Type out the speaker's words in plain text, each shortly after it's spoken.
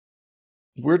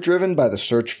We're driven by the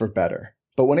search for better.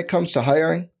 But when it comes to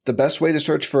hiring, the best way to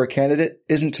search for a candidate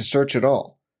isn't to search at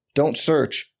all. Don't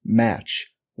search,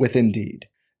 match with Indeed.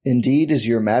 Indeed is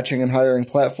your matching and hiring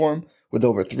platform with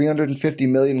over 350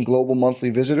 million global monthly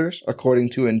visitors,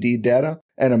 according to Indeed data,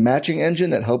 and a matching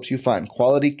engine that helps you find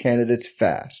quality candidates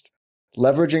fast.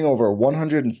 Leveraging over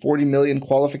 140 million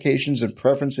qualifications and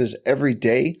preferences every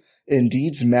day,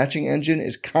 Indeed's matching engine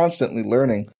is constantly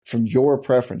learning from your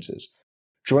preferences.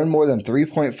 Join more than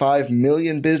 3.5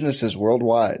 million businesses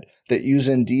worldwide that use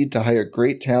Indeed to hire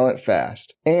great talent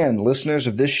fast. And listeners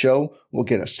of this show will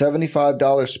get a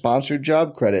 $75 sponsored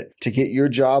job credit to get your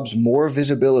jobs more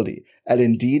visibility at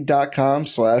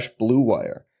Indeed.com/Blue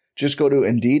Wire. Just go to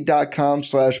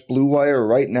Indeed.com/Blue Wire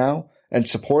right now and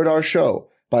support our show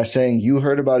by saying you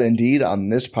heard about Indeed on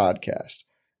this podcast.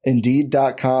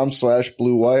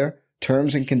 Indeed.com/Blue Wire.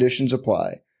 Terms and conditions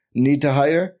apply. Need to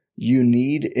hire? You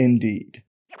need Indeed.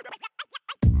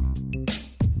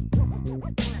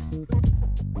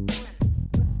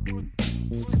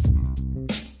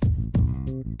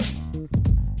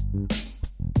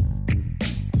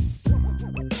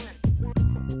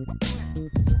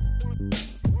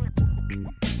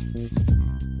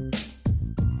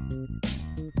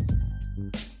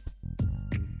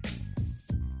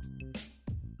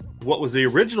 What was the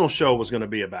original show was going to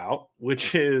be about,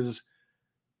 which is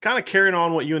kind of carrying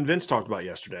on what you and Vince talked about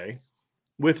yesterday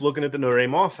with looking at the Notre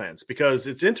Dame offense, because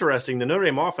it's interesting. The Notre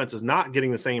Dame offense is not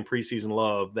getting the same preseason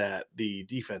love that the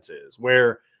defense is.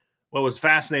 Where what was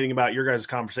fascinating about your guys'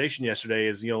 conversation yesterday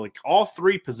is, like all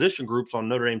three position groups on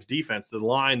Notre Dame's defense, the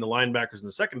line, the linebackers, and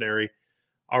the secondary,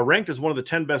 are ranked as one of the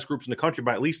 10 best groups in the country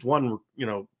by at least one,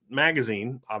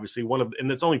 magazine, obviously and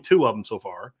there's only two of them so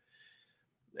far.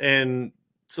 And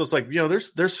so it's like,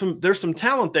 there's some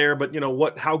talent there, but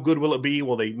how good will it be?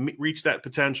 Will they reach that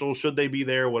potential? Should they be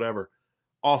there? Whatever.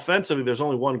 Offensively, there's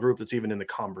only one group that's even in the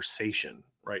conversation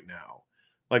right now.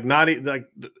 And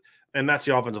that's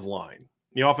the offensive line.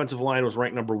 The offensive line was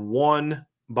ranked number 1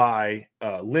 by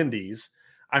Lindy's.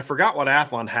 I forgot what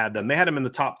Athlon had them. They had them in the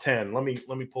top 10. Let me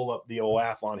pull up the old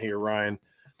Athlon here, Ryan.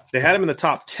 They had them in the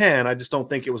top 10. I just don't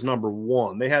think it was number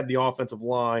 1. They had the offensive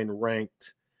line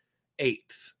ranked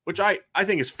 8th, which I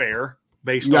think is fair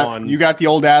based on. You got the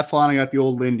old Athlon, I got the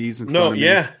old Lindy's. I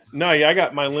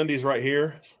got my Lindy's right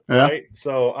here. Yeah. Right.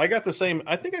 So I got the same.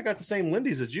 I think I got the same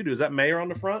Lindy's as you do. Is that Mayer on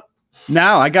the front?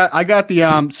 No, I got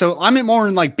the So I'm in more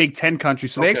in like Big Ten country.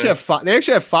 So they actually have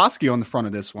Foskey on the front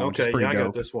of this one. Okay, which is pretty I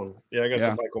dope. got this one. Yeah, I got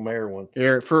the Michael Mayer one.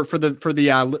 Here for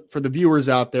the viewers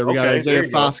out there, we got Isaiah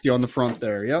Foskey on the front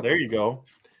there. Yep. There you go.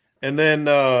 And then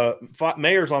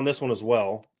Mayer's on this one as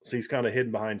well. So he's kind of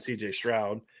hidden behind CJ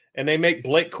Stroud. And they make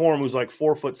Blake Corum, who's like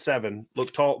 4'7",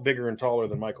 look bigger and taller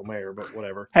than Michael Mayer, but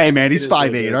whatever. Hey man, he's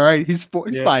 5'8", all right? He's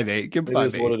 5'8". Give him 5'8". It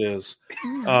is what it is.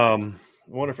 I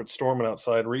wonder if it's storming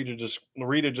outside. Rita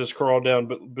just crawled down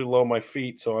below my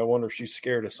feet, so I wonder if she's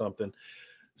scared of something.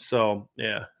 So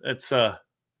yeah, it's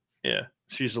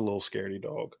she's a little scaredy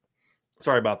dog.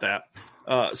 Sorry about that.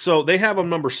 So they have them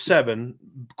number 7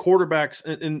 quarterbacks.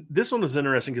 And this one is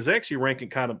interesting because they actually rank it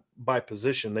kind of by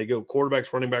position. They go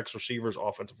quarterbacks, running backs, receivers,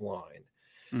 offensive line,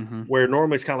 where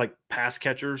normally it's kind of like pass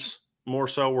catchers more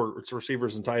so, where it's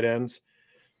receivers and tight ends,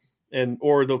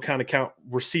 or they'll kind of count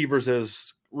receivers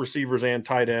as receivers and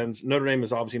tight ends. Notre Dame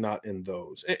is obviously not in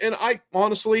those. And I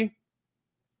honestly,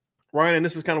 Ryan, and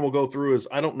this is kind of what we'll go through, is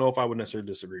I don't know if I would necessarily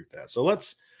disagree with that. So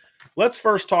let's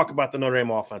first talk about the Notre Dame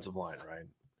offensive line, right?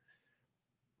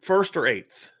 1st or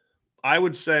 8th. I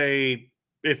would say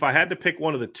if I had to pick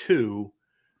one of the two,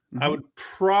 I would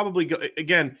probably go.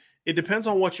 Again, it depends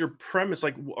on what your premise.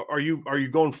 Like, are you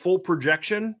going full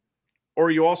projection, or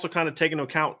are you also kind of taking into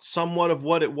account somewhat of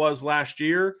what it was last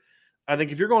year? I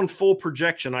think if you're going full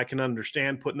projection, I can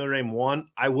understand putting Notre Dame 1.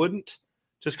 I wouldn't,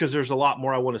 just because there's a lot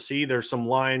more I want to see. There's some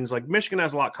lines like Michigan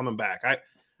has a lot coming back.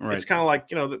 It's kind of like,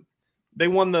 they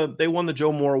won the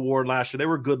Joe Moore Award last year. They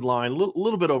were a good line, a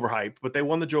little bit overhyped, but they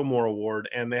won the Joe Moore Award,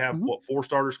 and they have 4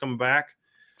 starters coming back,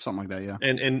 something like that. Yeah,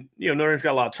 and Notre Dame's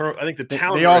got a lot of turnover. I think the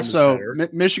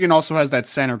talent. Michigan also has that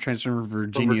center transfer from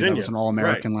Virginia. That was an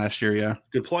All-American last year. Yeah,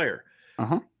 good player.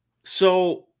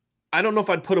 So I don't know if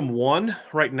I'd put him 1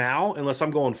 right now, unless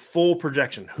I'm going full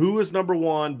projection. Who is number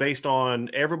 1 based on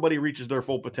everybody reaches their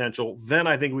full potential? Then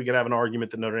I think we could have an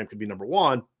argument that Notre Dame could be number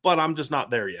 1, but I'm just not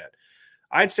there yet.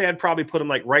 I'd say I'd probably put him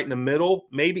like right in the middle,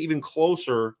 maybe even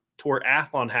closer to where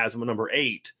Athlon has him at number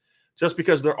 8, just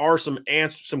because there are some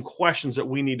questions that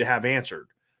we need to have answered,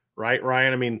 right,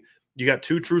 Ryan? I mean, you got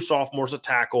 2 true sophomores at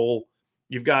tackle.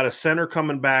 You've got a center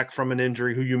coming back from an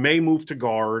injury who you may move to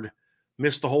guard,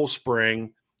 missed the whole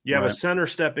spring. You have a center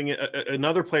stepping in,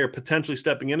 another player potentially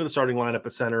stepping into the starting lineup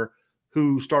at center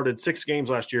who started 6 games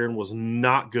last year and was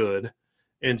not good,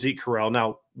 in Zeke Correll.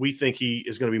 Now, we think he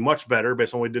is going to be much better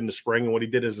based on what he did in the spring and what he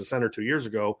did as a center 2 years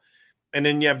ago. And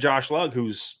then you have Josh Lugg,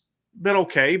 who's been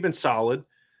okay, been solid.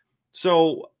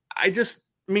 So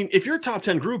if you're a top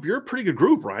 10 group, you're a pretty good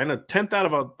group, Ryan. A 10th out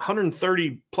of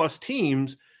 130 plus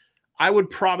teams, I would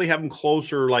probably have them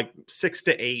closer, like 6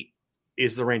 to 8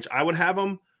 is the range I would have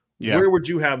them. Yeah. Where would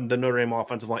you have the Notre Dame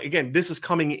offensive line? Again, this is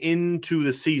coming into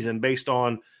the season based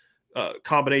on a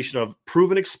combination of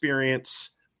proven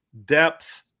experience,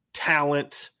 depth,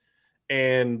 talent,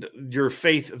 and your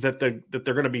faith that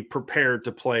they're going to be prepared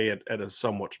to play at a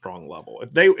somewhat strong level.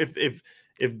 If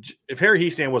Harry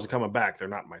Hiestand wasn't coming back, they're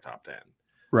not in my top 10.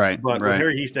 Right. But with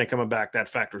Harry Hiestand coming back, that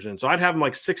factors in. So I'd have them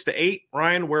like 6 to 8.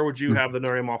 Ryan, where would you have the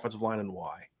Notre Dame offensive line and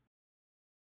why?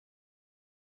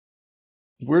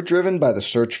 We're driven by the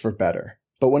search for better.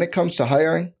 But when it comes to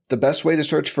hiring, the best way to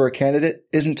search for a candidate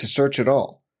isn't to search at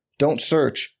all. Don't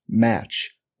search,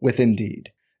 match with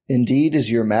Indeed. Indeed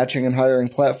is your matching and hiring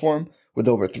platform with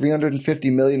over 350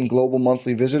 million global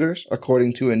monthly visitors,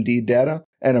 according to Indeed data,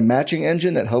 and a matching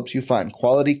engine that helps you find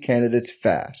quality candidates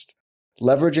fast.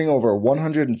 Leveraging over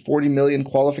 140 million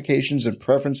qualifications and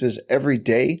preferences every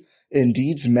day,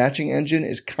 Indeed's matching engine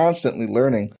is constantly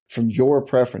learning from your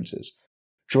preferences.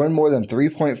 Join more than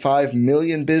 3.5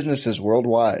 million businesses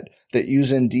worldwide that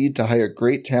use Indeed to hire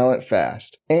great talent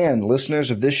fast. And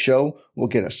listeners of this show will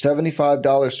get a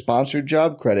 $75 sponsored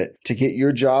job credit to get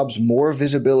your jobs more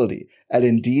visibility at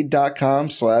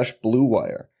Indeed.com/Blue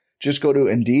Wire. Just go to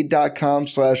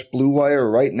Indeed.com/Blue Wire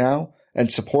right now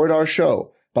and support our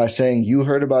show by saying you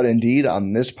heard about Indeed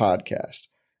on this podcast.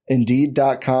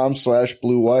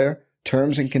 Indeed.com/Blue Wire.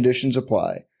 Terms and conditions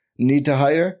apply. Need to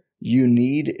hire? You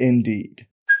need Indeed.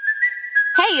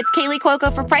 Hey, it's Kaylee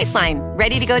Cuoco for Priceline.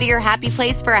 Ready to go to your happy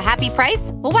place for a happy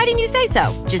price? Well, why didn't you say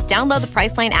so? Just download the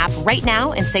Priceline app right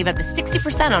now and save up to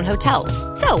 60% on hotels.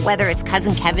 So whether it's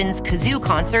Cousin Kevin's Kazoo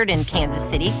Concert in Kansas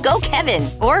City, go Kevin,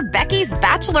 or Becky's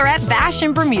Bachelorette Bash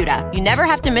in Bermuda, you never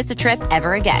have to miss a trip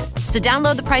ever again. So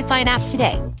download the Priceline app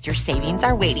today. Your savings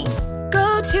are waiting.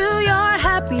 Go to your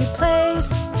happy place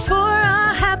for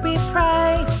a happy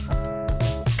price.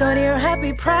 Go to your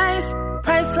happy price,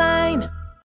 Priceline.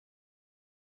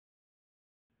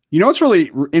 You know what's really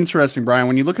interesting, Brian?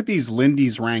 When you look at these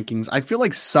Lindy's rankings, I feel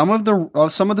like some of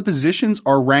the positions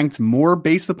are ranked more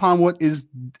based upon what is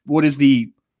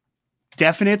the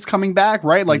definites coming back,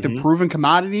 right? Like the proven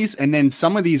commodities, and then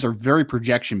some of these are very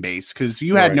projection based because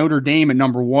you had Notre Dame at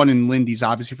number 1 and Lindy's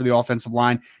obviously for the offensive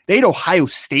line. They had Ohio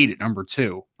State at number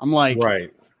 2. I'm like,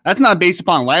 that's not based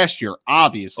upon last year,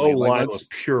 obviously. Line was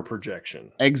pure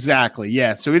projection. Exactly,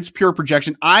 yeah. So it's pure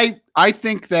projection. I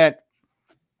think that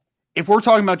if we're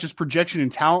talking about just projection and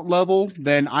talent level,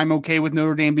 then I'm okay with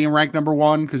Notre Dame being ranked number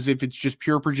 1 because if it's just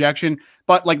pure projection.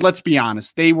 But, let's be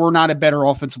honest. They were not a better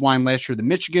offensive line last year than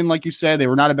Michigan, like you said. They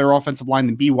were not a better offensive line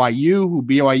than BYU, who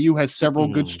BYU has several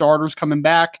good starters coming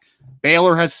back.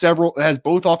 Baylor has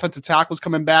both offensive tackles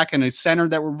coming back and a center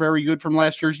that were very good from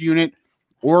last year's unit.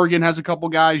 Oregon has a couple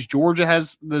guys. Georgia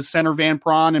has the center Van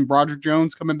Pran and Broderick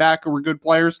Jones coming back who were good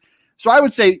players. So I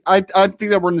would say I think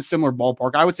that we're in a similar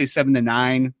ballpark. I would say 7 to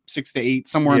 9, 6 to 8,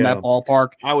 somewhere in that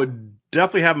ballpark. I would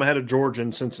definitely have them ahead of Georgia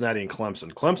and Cincinnati and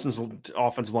Clemson. Clemson's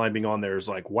offensive line being on there is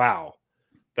like, wow.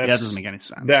 That doesn't make any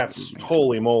sense. That's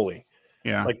holy moly.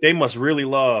 Yeah. Like they must really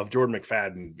love Jordan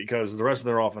McFadden because the rest of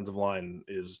their offensive line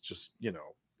is just,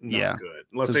 not good.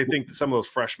 Unless they think that some of those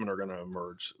freshmen are going to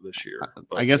emerge this year.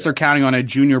 But, I guess they're counting on a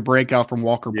junior breakout from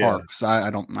Walker Parks.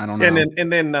 I don't know.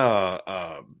 And then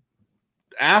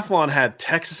Athlon had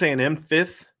Texas A&M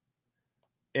 5th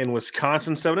and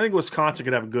Wisconsin 7th. I think Wisconsin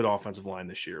could have a good offensive line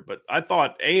this year, but I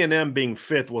thought A&M being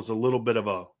 5th was a little bit of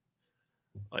a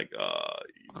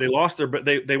they lost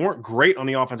they weren't great on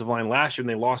the offensive line last year and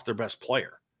they lost their best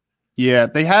player. Yeah,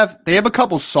 they have a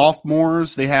couple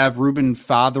sophomores. They have Ruben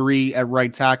Fothery at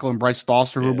right tackle and Bryce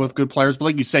Foster, who are both good players. But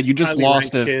like you said, you just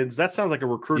lost kids. That sounds like a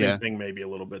recruiting thing, maybe a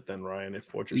little bit. Then Ryan,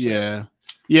 if what you're saying.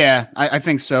 Yeah, I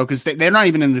think so because they're not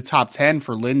even in the top 10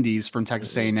 for Lindy's from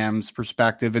Texas A&M's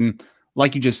perspective, and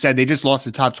like you just said, they just lost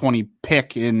the top 20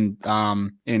 pick in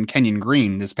Kenyon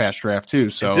Green this past draft too.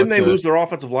 So didn't they lose their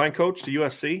offensive line coach to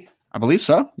USC? I believe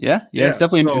so. Yeah. It's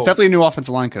definitely a new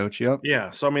offensive line coach. Yep. Yeah.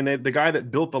 So I mean, the guy that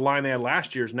built the line they had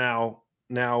last year is now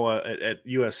at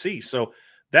USC. So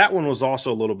that one was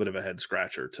also a little bit of a head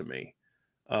scratcher to me.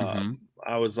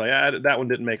 I was like, that one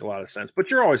didn't make a lot of sense.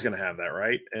 But you're always going to have that,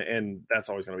 right? And that's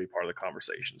always going to be part of the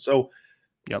conversation. So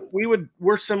Yep.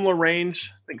 We're similar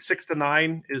range. I think 6 to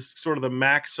 9 is sort of the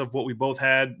max of what we both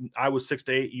had. I was 6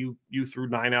 to 8. You threw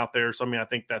 9 out there. So I mean, I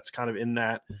think that's kind of in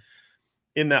that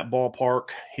ballpark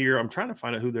here. I'm trying to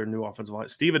find out who their new offensive line.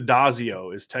 Steve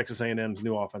Adazio is Texas A&M's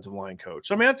new offensive line coach.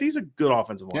 So I mean, he's a good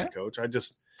offensive line coach. I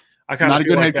kind of not a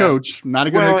good head coach. Not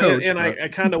a good head coach. And I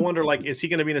kind of wonder, like, is he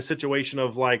going to be in a situation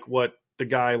of like what the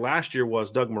guy last year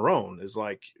was, Doug Marrone, is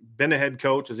like been a head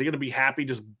coach. Is he going to be happy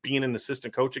just being an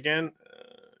assistant coach again?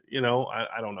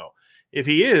 I don't know. If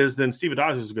he is, then Steve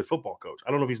Adazio is a good football coach.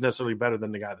 I don't know if he's necessarily better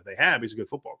than the guy that they have. He's a good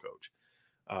football coach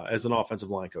as an offensive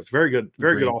line coach. Very good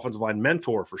offensive line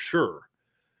mentor for sure.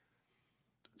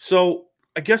 So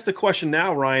I guess the question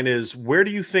now, Ryan, is where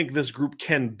do you think this group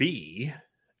can be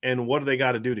and what do they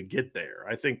got to do to get there?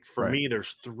 I think for me,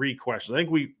 there's 3 questions.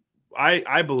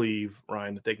 I believe,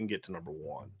 Ryan, that they can get to number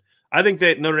 1. I think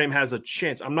that Notre Dame has a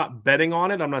chance. I'm not betting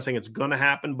on it. I'm not saying it's going to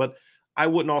happen, but I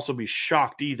wouldn't also be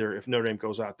shocked either if Notre Dame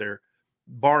goes out there,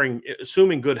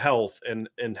 assuming good health and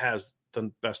has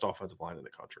the best offensive line in the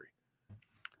country.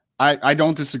 I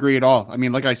don't disagree at all. I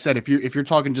mean, like I said, if you're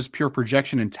talking just pure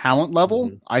projection and talent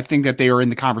level, I think that they are in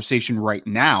the conversation right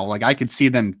now. Like I could see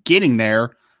them getting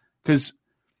there because,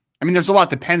 I mean, there's a lot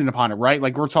dependent upon it, right?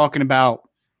 Like we're talking about,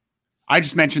 I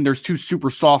just mentioned there's 2 super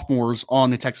sophomores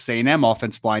on the Texas A&M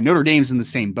offensive line. Notre Dame's in the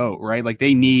same boat, right? Like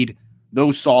they need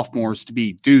those sophomores to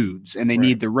be dudes and they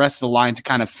need the rest of the line to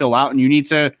kind of fill out. And you need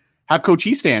to have Coach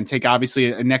Easton take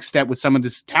obviously a next step with some of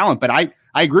this talent. But I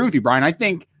agree with you, Brian.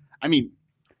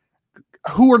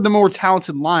 Who are the more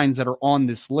talented lines that are on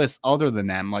this list other than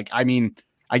them? Like, I mean,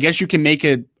 I guess you can make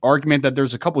an argument that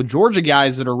there's a couple of Georgia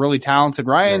guys that are really talented,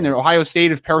 Ryan. Right. Ohio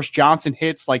State, if Paris Johnson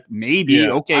hits, like maybe,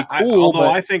 okay, cool. Although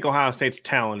I think Ohio State's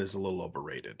talent is a little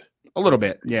overrated. A little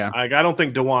bit, yeah. I don't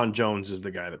think DeJuan Jones is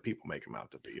the guy that people make him out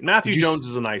to be. Matthew Jones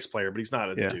is a nice player, but he's not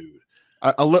a dude.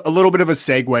 A little bit of a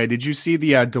segue. Did you see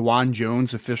the DeJuan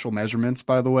Jones official measurements,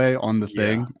 by the way, on the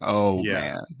thing? Oh,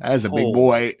 man. That is a big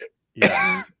boy.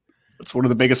 Yeah. It's one of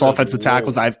the biggest offensive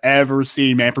tackles I've ever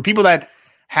seen, man. For people that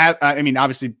have,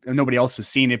 obviously nobody else has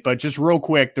seen it, but just real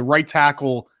quick, the right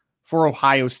tackle for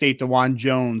Ohio State, DeJuan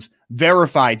Jones,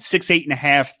 verified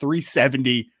 6'8.5",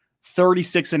 370,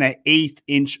 36 and an eighth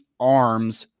inch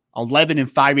arms, 11 and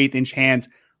 5/8 inch hands.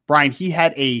 Brian, he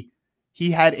had a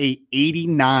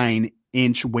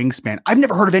 89-inch wingspan. I've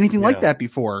never heard of anything like that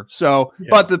before. So,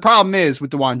 but the problem is with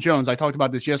DeJuan Jones, I talked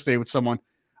about this yesterday with someone.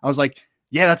 I was like,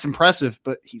 yeah, that's impressive,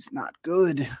 but he's not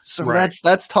good. So that's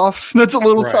tough. That's a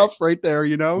little tough right there,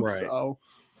 you know? Right. So.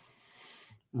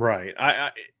 Right.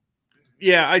 I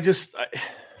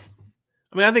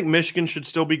think Michigan should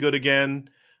still be good again.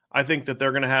 I think that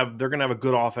they're gonna have a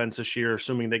good offense this year,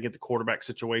 assuming they get the quarterback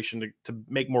situation to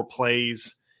make more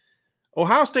plays.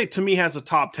 Ohio State to me has a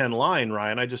top 10 line,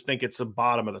 Ryan. I just think it's the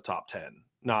bottom of the top 10,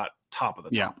 not top of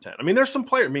the top 10. I mean, there's some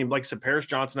players. I mean, like I said, Paris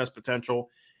Johnson has potential.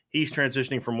 He's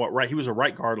transitioning from he was a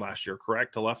right guard last year,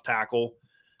 correct, to left tackle.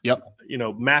 Yep.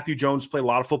 Matthew Jones played a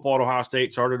lot of football at Ohio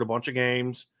State, started a bunch of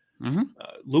games. Mm-hmm.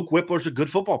 Luke Whippler's a good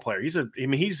football player. He's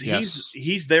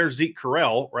their Zeke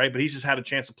Correll, right? But he's just had a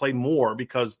chance to play more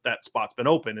because that spot's been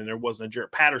open and there wasn't a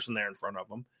Jarrett Patterson there in front of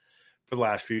him for the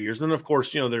last few years. And of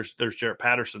course, there's Jarrett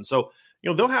Patterson. So,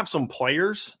 they'll have some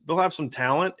players, they'll have some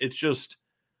talent. It's just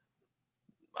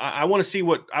I want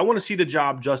to see the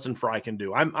job Justin Fry can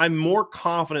do. I'm more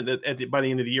confident that by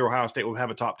the end of the year, Ohio State will have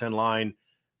a top 10 line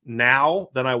now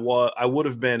than I would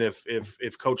have been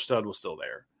if Coach Stud was still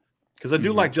there. Because I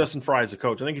do like Justin Fry as a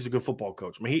coach. I think he's a good football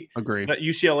coach. I mean, agreed. That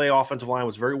UCLA offensive line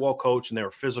was very well coached and they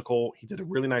were physical. He did a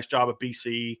really nice job at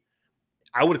BC.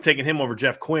 I would have taken him over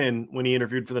Jeff Quinn when he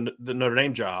interviewed for the Notre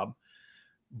Dame job,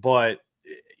 but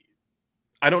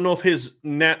I don't know if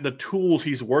the tools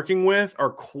he's working with are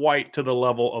quite to the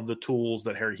level of the tools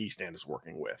that Harry Hiestand is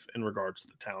working with in regards to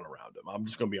the talent around him. I'm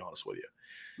just going to be honest with you.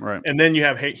 Right. And then you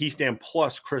have Hiestand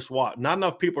plus Chris Watt. Not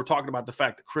enough people are talking about the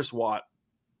fact that Chris Watt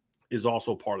is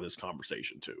also part of this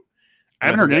conversation too. I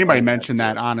haven't heard anybody mention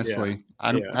that, honestly.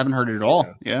 I haven't heard it at all.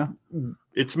 Yeah.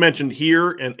 It's mentioned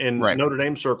here in Notre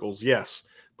Dame circles, yes.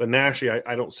 But nationally,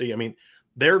 I don't see. I mean,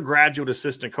 their graduate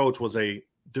assistant coach was a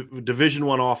Division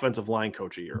I offensive line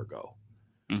coach a year ago.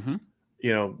 Mm-hmm.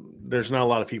 There's not a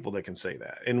lot of people that can say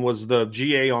that. And was the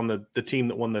GA on the team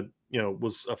that won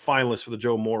was a finalist for the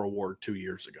Joe Moore Award 2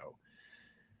 years ago.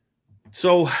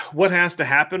 So what has to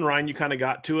happen, Ryan? You kind of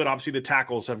got to it. Obviously, the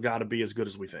tackles have got to be as good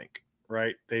as we think,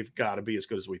 right? They've got to be as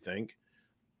good as we think.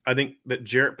 I think that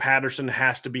Jarrett Patterson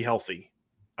has to be healthy.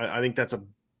 I think that's a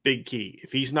big key.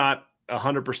 If he's not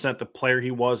 100% the player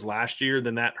he was last year,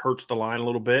 then that hurts the line a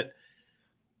little bit.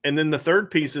 And then the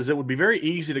third piece is it would be very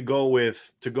easy to go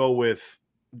with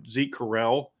Zeke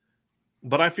Correll.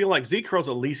 but I feel like Zeke Curl's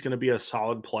at least going to be a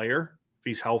solid player if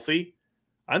he's healthy.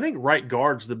 I think right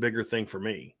guard's the bigger thing for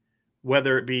me,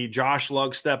 whether it be Josh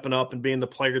Lugg stepping up and being the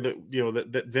player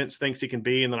that that Vince thinks he can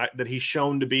be and that he's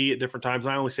shown to be at different times.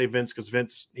 And I only say Vince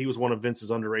because he was one of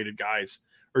Vince's underrated guys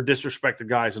or disrespected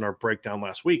guys in our breakdown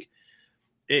last week.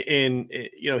 And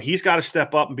he's got to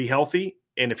step up and be healthy.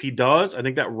 And if he does, I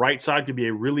think that right side could be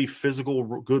a really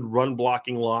physical, good run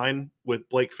blocking line with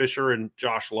Blake Fisher and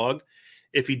Josh Lugg.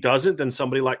 If he doesn't, then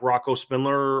somebody like Rocco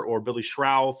Spindler or Billy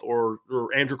Schrouth or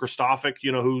Andrew Kristofic,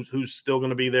 who's still going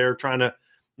to be there trying to,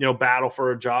 battle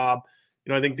for a job.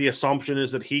 I think the assumption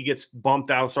is that he gets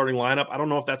bumped out of the starting lineup. I don't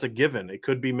know if that's a given. It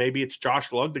could be maybe it's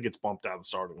Josh Lugg that gets bumped out of the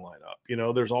starting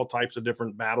lineup. There's all types of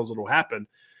different battles that will happen.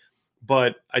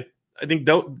 But I think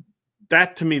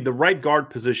that to me, the right guard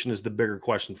position is the bigger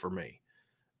question for me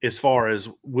as far as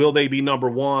will they be number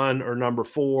 1 or number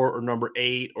 4 or number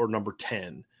 8 or number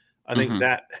 10. I think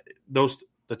that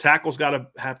the tackles got to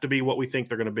have to be what we think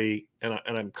they're going to be. And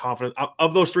I'm confident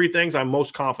of those 3 things. I'm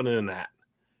most confident in that.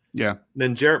 Yeah.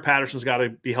 Then Jarrett Patterson's got to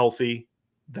be healthy.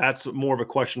 That's more of a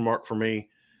question mark for me.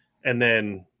 And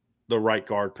then the right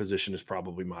guard position is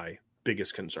probably my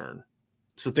biggest concern.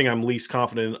 It's the thing I'm least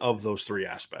confident in of those 3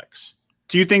 aspects.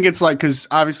 Do you think it's because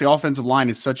obviously offensive line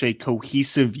is such a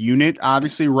cohesive unit,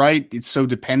 obviously, right? It's so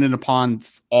dependent upon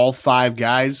all 5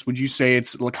 guys. Would you say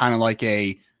it's kind of like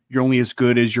you're only as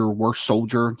good as your worst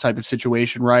soldier type of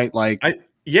situation, right?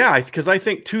 Because I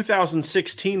think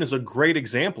 2016 is a great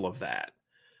example of that.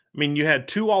 I mean, you had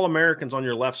 2 All-Americans on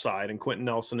your left side, and Quentin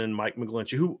Nelson and Mike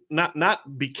McGlinchey, who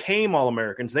not became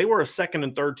All-Americans. They were a second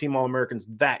and third team All-Americans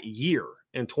that year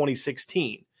in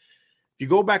 2016. If you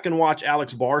go back and watch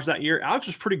Alex Bars that year, Alex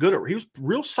was pretty good. He was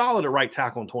real solid at right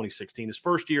tackle in 2016. His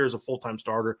first year as a full-time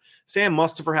starter. Sam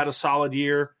Mustipher had a solid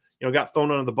year. Got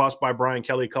thrown under the bus by Brian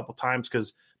Kelly a couple times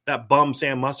because that bum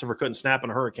Sam Mustipher couldn't snap in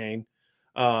a hurricane.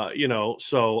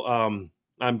 So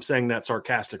I'm saying that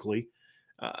sarcastically.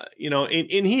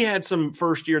 And he had some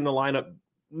first year in the lineup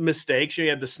mistakes. He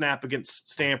had the snap against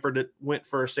Stanford that went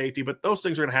for a safety, but those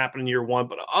things are going to happen in year 1.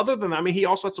 But other than that, he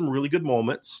also had some really good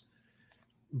moments.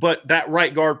 But that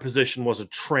right guard position was a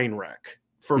train wreck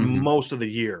for most of the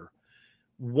year.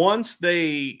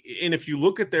 If you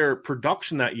look at their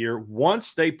production that year,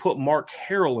 once they put Mark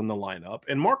Harrell in the lineup,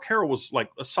 and Mark Harrell was like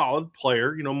a solid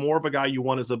player, more of a guy you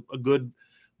want as a good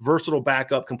versatile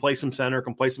backup, can play some center,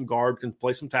 can play some guard, can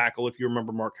play some tackle. If you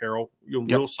remember Mark Harrell,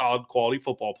 real solid quality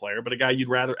football player, but a guy you'd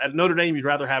rather at Notre Dame, you'd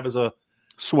rather have as a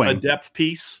depth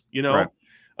piece, right.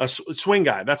 A swing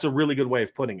guy. That's a really good way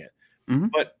of putting it.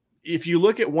 But if you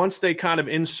look at once they kind of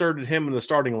inserted him in the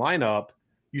starting lineup,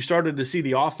 you started to see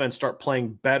the offense start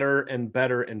playing better and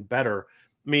better and better.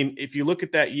 If you look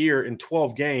at that year in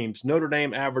 12 games, Notre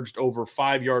Dame averaged over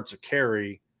 5 yards a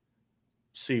carry.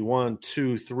 See 1,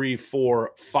 2, 3,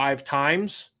 4, 5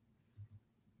 times.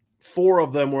 4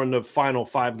 of them were in the final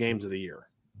 5 games of the year.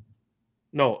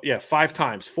 5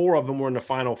 times. 4 of them were in the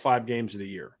final 5 games of the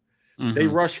year. They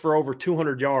rushed for over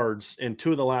 200 yards in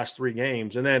 2 of the last 3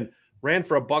 games, and then ran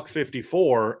for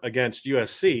 $154 against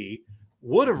USC.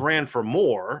 Would have ran for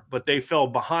more, but they fell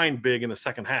behind big in the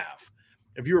second half.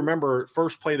 If you remember,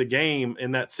 first play of the game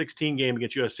in that 16 game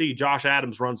against USC, Josh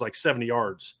Adams runs like 70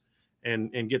 yards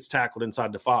and gets tackled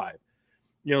inside the 5.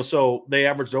 So they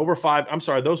averaged over 5. I'm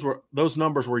sorry, those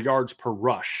numbers were yards per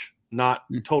rush, not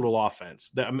total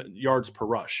offense. Yards per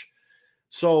rush.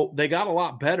 So they got a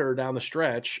lot better down the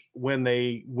stretch when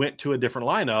they went to a different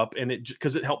lineup, and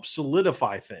because it helped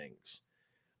solidify things.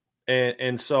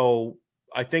 And so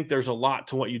I think there's a lot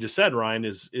to what you just said, Ryan,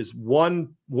 is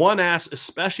one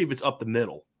especially if it's up the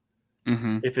middle.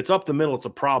 If it's up the middle, it's a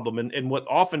problem. And what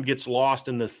often gets lost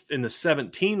in the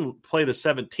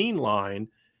 17 line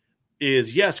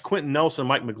is, yes, Quentin Nelson and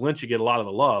Mike McGlinchey get a lot of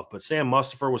the love, but Sam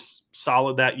Mustipher was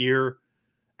solid that year.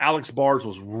 Alex Bars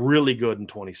was really good in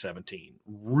 2017,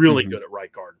 really good at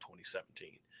right guard in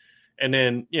 2017. And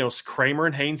then, Kramer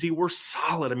and Hainsey were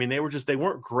solid. They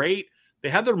weren't great. They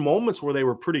had their moments where they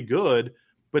were pretty good,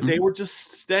 but they were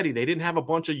just steady. They didn't have a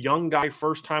bunch of young guy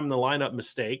first time in the lineup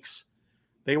mistakes.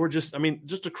 They were just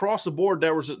across the board,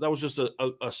 that was just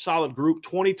a solid group.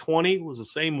 2020 was the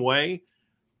same way.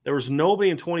 There was nobody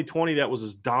in 2020 that was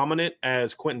as dominant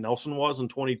as Quentin Nelson was in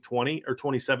 2020 or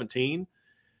 2017.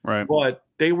 Right. But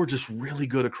they were just really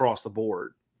good across the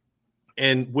board.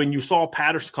 And when you saw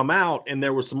Patterson come out and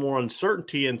there was some more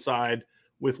uncertainty inside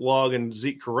with Lugg and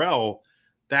Zeke Curl,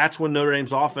 that's when Notre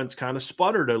Dame's offense kind of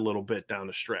sputtered a little bit down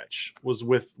the stretch, was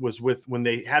with when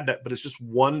they had that, but it's just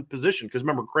one position. Because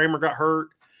remember, Kramer got hurt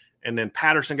and then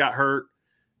Patterson got hurt,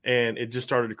 and it just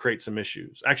started to create some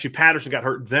issues. Actually, Patterson got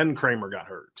hurt, then Kramer got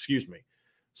hurt. Excuse me.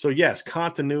 So, yes,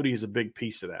 continuity is a big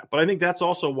piece of that. But I think that's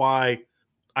also why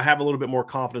I have a little bit more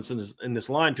confidence in this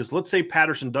line, because let's say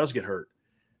Patterson does get hurt,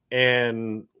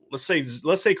 and let's say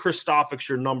Chris Stoffik's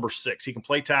your number 6. He can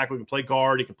play tackle, he can play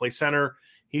guard, he can play center.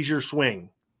 He's your swing.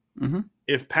 Mm-hmm.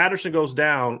 If Patterson goes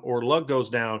down or Lugg goes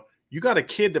down, you got a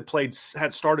kid that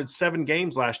had started 7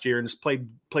 games last year and has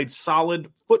played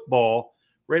solid football,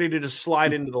 ready to just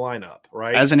slide into the lineup,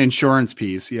 right? As an insurance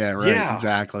piece. Yeah, right. Yeah.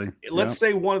 Exactly. Let's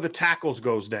say one of the tackles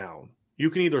goes down. You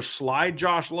can either slide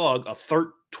Josh Lugg, a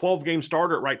 12-game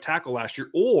starter at right tackle last year,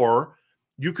 or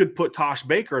you could put Tosh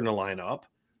Baker in the lineup,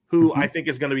 who I think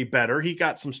is going to be better. He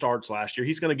got some starts last year.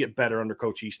 He's going to get better under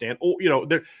Coach Easton. Or,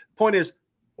 the point is,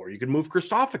 or you can move Chris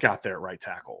Stoffick out there at right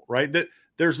tackle, right? That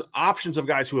there's options of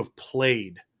guys who have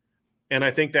played. And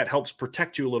I think that helps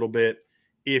protect you a little bit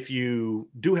if you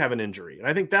do have an injury. And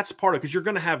I think that's part of, because you're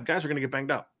going to have guys who are going to get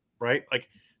banged up, right? Like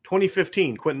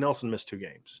 2015, Quentin Nelson missed 2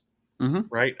 games,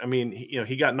 right? I mean,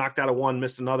 he got knocked out of 1,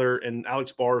 missed another, and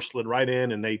Alex Barr slid right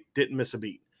in, and they didn't miss a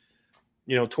beat.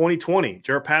 2020,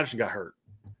 Jared Patterson got hurt.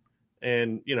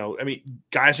 And,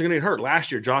 guys are going to get hurt.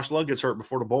 Last year, Josh Lugg gets hurt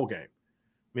before the bowl game.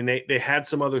 I mean, they had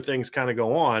some other things kind of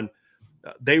go on.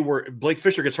 Blake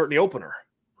Fisher gets hurt in the opener,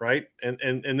 right?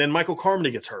 And then Michael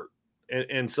Carmody gets hurt.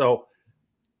 And so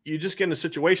you just get in a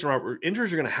situation where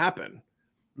injuries are going to happen.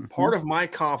 Part of my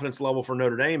confidence level for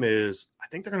Notre Dame is I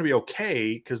think they're going to be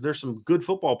okay because there's some good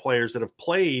football players that have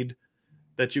played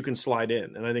that you can slide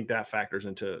in. And I think that factors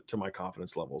into my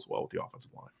confidence level as well with the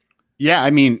offensive line. Yeah,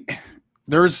 I mean,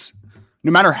 there's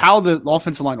no matter how the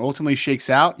offensive line ultimately shakes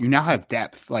out, you now have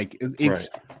depth. Like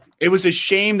it was a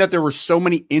shame that there were so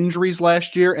many injuries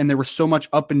last year and there was so much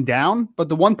up and down. But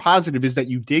the one positive is that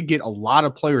you did get a lot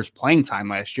of players playing time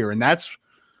last year. And that's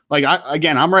like,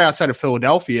 I'm right outside of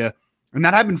Philadelphia, and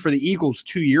that happened for the Eagles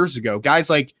 2 years ago. Guys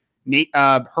like Nate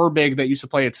Herbig that used to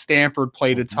play at Stanford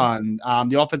played a ton.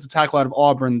 The offensive tackle out of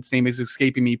Auburn, its name is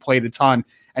escaping me, played a ton.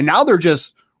 And now they're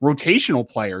just rotational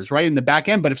players, right, in the back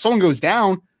end. But if someone goes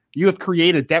down, you have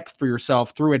created depth for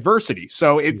yourself through adversity.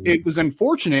 So it was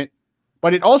unfortunate,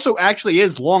 but it also actually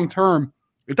is long-term.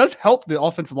 It does help the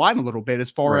offensive line a little bit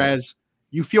as far as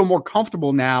you feel more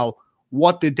comfortable now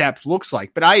what the depth looks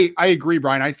like. But I agree,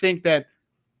 Brian. I think that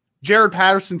Jared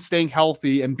Patterson staying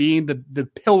healthy and being the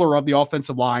pillar of the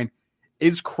offensive line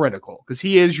is critical because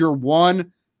he is your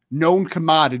one known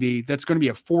commodity that's going to be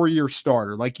a 4-year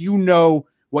starter. Like,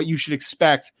 what you should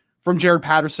expect from Jared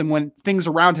Patterson when things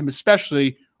around him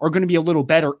especially are going to be a little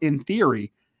better in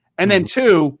theory. And then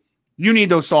 2, you need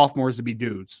those sophomores to be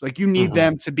dudes. Like, you need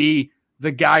them to be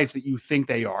the guys that you think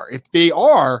they are. If they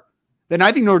are, then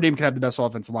I think Notre Dame could have the best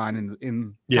offensive line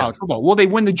in college football. Will they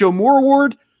win the Joe Moore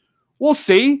Award? We'll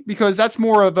see, because that's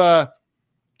more of there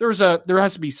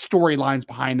has to be storylines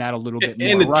behind that a little bit more.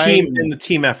 And the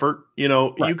team effort.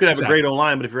 You could have a great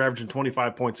O-line, but if you're averaging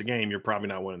 25 points a game, you're probably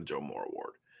not winning the Joe Moore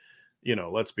Award.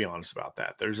 Let's be honest about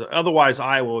that. Otherwise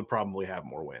Iowa would probably have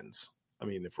more wins. I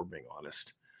mean, if we're being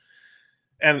honest.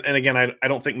 And again, I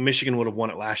don't think Michigan would have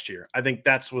won it last year. I think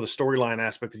that's where the storyline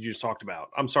aspect that you just talked about.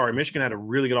 I'm sorry, Michigan had a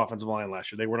really good offensive line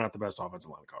last year. They were not the best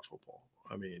offensive line in college football.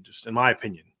 I mean, just in my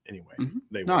opinion, anyway.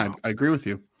 They were. I agree with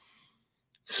you.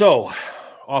 So,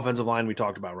 offensive line we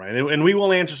talked about, right? And we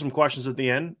will answer some questions at the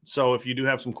end. So if you do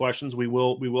have some questions, we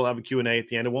will have a Q&A at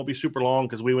the end. It won't be super long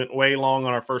because we went way long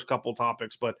on our first couple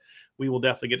topics, but we will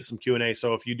definitely get to some Q&A.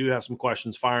 So if you do have some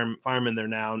questions, fire them in there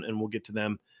now, and we'll get to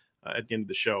them at the end of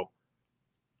the show.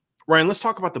 Ryan, let's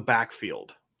talk about the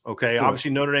backfield. Okay,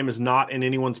 obviously Notre Dame is not in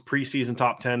anyone's preseason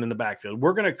top 10 in the backfield.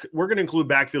 We're gonna include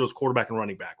backfield as quarterback and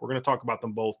running back. We're gonna talk about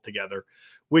them both together,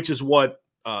 which is what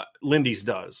Lindy's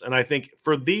does. And I think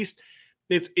for these,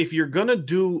 if you're gonna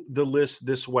do the list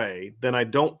this way, then I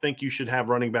don't think you should have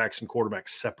running backs and quarterbacks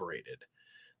separated.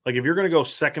 Like if you're gonna go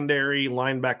secondary,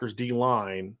 linebackers,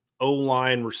 D-line,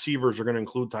 O-line, receivers are gonna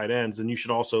include tight ends, then you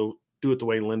should also do it the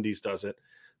way Lindy's does it.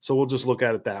 So we'll just look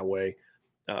at it that way.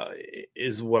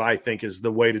 Is what I think is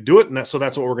the way to do it. And so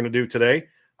that's what we're going to do today.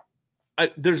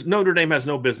 Notre Dame has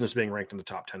no business being ranked in the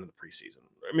top 10 of the preseason.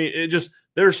 I mean,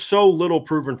 there's so little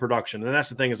proven production. And that's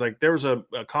the thing is like, there was a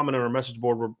comment on our message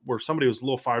board where somebody was a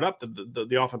little fired up that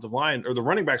the offensive line or the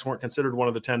running backs weren't considered one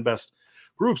of the 10 best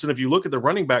groups. And if you look at the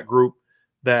running back group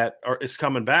that is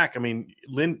coming back, I mean,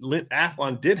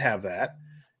 Athlon did have that,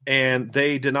 and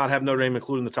they did not have Notre Dame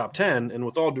included in the top 10. And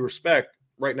with all due respect,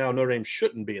 right now, Notre Dame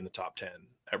shouldn't be in the top 10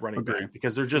 at running back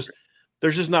because there's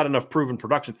just not enough proven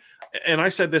production. And I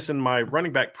said this in my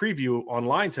running back preview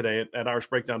online today at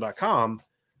irishbreakdown.com.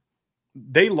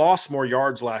 They lost more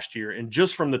yards last year, and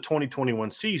just from the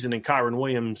 2021 season in Kyron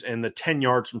Williams and the 10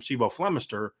 yards from Sebo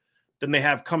Flemister than they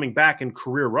have coming back in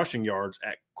career rushing yards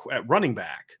at running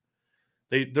back.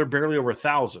 They're barely over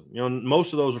 1,000.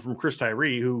 Most of those are from Chris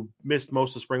Tyree, who missed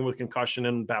most of the spring with concussion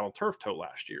and battled turf toe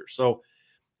last year. So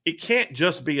it can't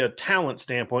just be a talent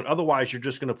standpoint. Otherwise, you're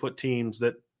just going to put teams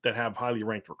that have highly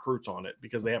ranked recruits on it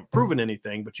because they haven't proven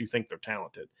anything, but you think they're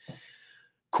talented.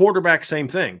 Quarterback, same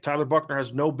thing. Tyler Buchner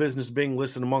has no business being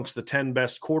listed amongst the 10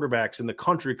 best quarterbacks in the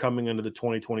country coming into the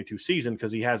 2022 season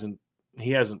because he hasn't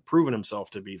proven himself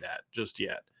to be that just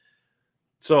yet.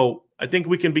 So I think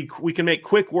we can make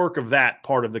quick work of that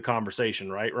part of the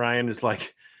conversation, right? Ryan is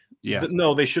like,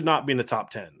 no, they should not be in the top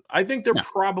 10. I think they're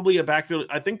probably a backfield.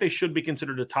 I think they should be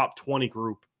considered a top 20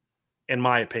 group, in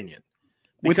my opinion.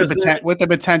 With the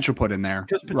potential put in there.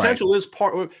 Because potential is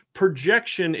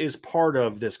projection is part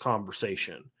of this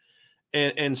conversation.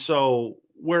 And so,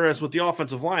 whereas with the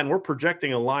offensive line, we're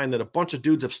projecting a line that a bunch of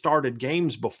dudes have started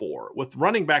games before. With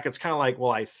running back, it's kind of like,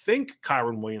 well, I think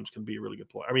Kyron Williams can be a really good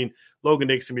player. I mean, Logan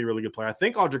Diggs can be a really good player. I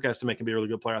think Audric Estime can be a really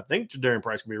good player. I think Jadarian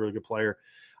Price can be a really good player.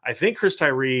 I think Chris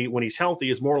Tyree, when he's healthy,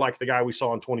 is more like the guy we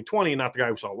saw in 2020 and not the guy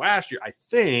we saw last year. I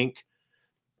think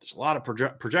there's a lot of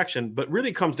projection, but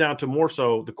really comes down to more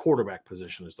so the quarterback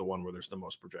position is the one where there's the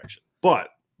most projection. But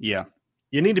you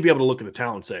need to be able to look at the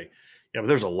talent and say, but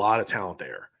there's a lot of talent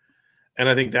there. And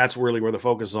I think that's really where the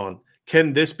focus is on.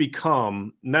 Can this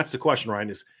become, and that's the question,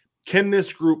 Ryan, is can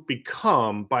this group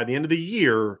become, by the end of the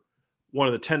year, one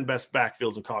of the 10 best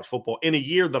backfields in college football in a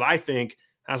year that I think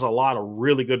has a lot of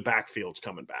really good backfields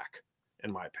coming back,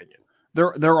 in my opinion.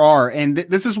 There are, and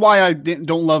this is why I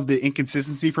don't love the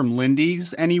inconsistency from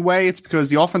Lindy's anyway. It's because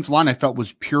the offensive line I felt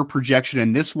was pure projection,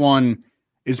 and this one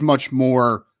is much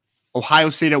more Ohio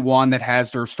State at one that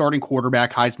has their starting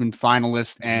quarterback, Heisman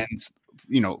finalist, and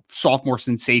sophomore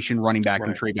sensation running back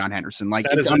in Travion Henderson. Like,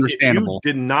 it's understandable. If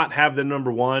you did not have the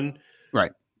number one,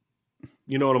 right?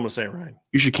 You know what I'm going to say, Ryan?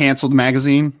 You should cancel the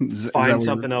magazine. Find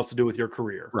something else to do with your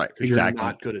career, right? Because you're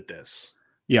not good at this.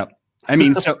 Yep.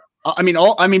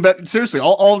 But seriously,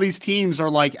 all these teams are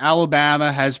like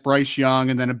Alabama has Bryce Young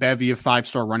and then a bevy of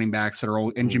 5-star running backs that are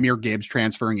all, and Jahmyr Gibbs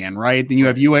transferring in, right? Then you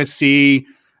have USC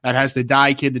that has the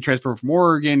Dye kid that transferred from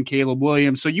Oregon, Caleb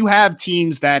Williams. So you have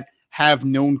teams that have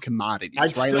known commodities.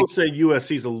 I'd still say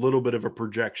USC is a little bit of a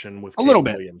projection with Caleb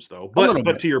Williams, though.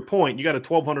 But to your point, you got a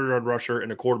 1,200-yard rusher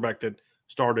and a quarterback that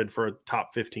started for a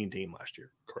top 15 team last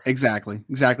year. Correct. Exactly.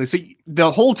 So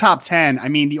the whole top 10, I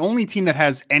mean, the only team that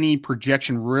has any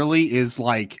projection really is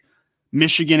like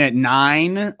Michigan at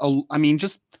 9. I mean,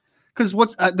 just because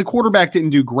the quarterback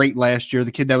didn't do great last year.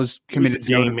 The kid that was committed to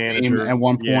game manager at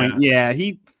one point. Yeah,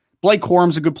 Blake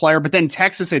Corum's a good player, but then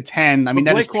Texas at 10. I mean,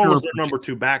 Blake Corum was their number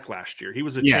 2 back last year. He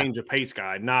was a change of pace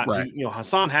guy, not right.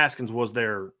 Hassan Haskins was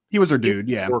their dude.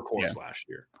 Workhorse last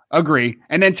year. Agree.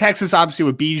 And then Texas, obviously,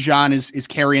 with Bijan is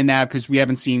carrying that because we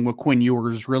haven't seen what Quinn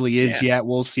Ewers really is yet.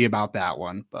 We'll see about that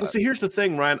one. But see, here's the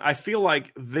thing, Ryan. I feel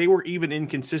like they were even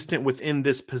inconsistent within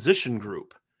this position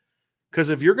group. Because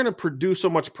if you're going to produce so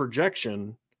much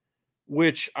projection,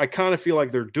 which I kind of feel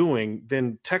like they're doing,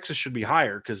 then Texas should be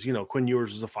higher because, Quinn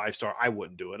Ewers is a 5-star. I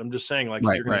wouldn't do it. I'm just saying, like,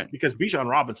 because Bijan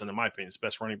Robinson, in my opinion, is the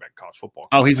best running back in college football.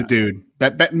 Oh, he's a dude.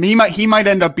 He might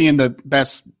end up being the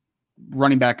best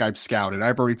running back I've scouted.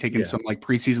 I've already taken some like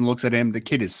preseason looks at him. The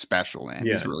kid is special, man.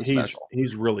 Yeah, he's really special.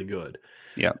 He's really good.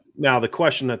 Yeah. Now the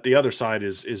question at the other side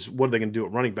is what are they going to do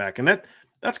at running back? And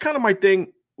that's kind of my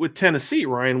thing with Tennessee,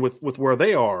 Ryan, with where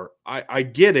they are. I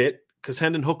get it because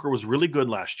Hendon Hooker was really good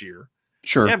last year.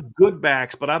 Sure. They have good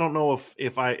backs, but I don't know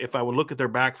if I would look at their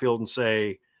backfield and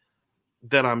say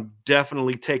that I'm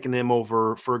definitely taking them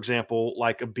over, for example,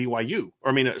 like a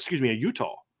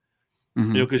Utah.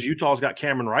 Mm-hmm. Because Utah's got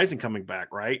Cameron Rising coming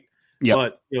back, right? Yeah.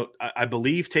 But I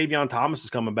believe Tavion Thomas is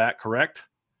coming back, correct?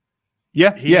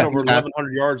 Yeah. He's over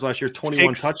 1,100 yards last year,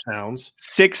 21 touchdowns.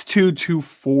 6'2",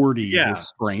 240 this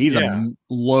spring. He's a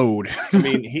load. I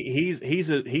mean, he's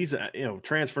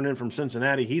transferring in from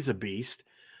Cincinnati. He's a beast.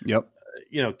 Yep.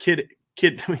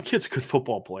 Kid's a good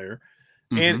football player.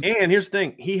 Mm-hmm. And here's the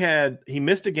thing: he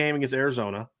missed a game against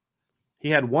Arizona. He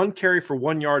had 1 carry for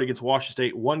 1 yard against Washington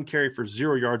State, 1 carry for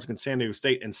 0 yards against San Diego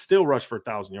State, and still rushed for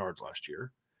 1,000 yards last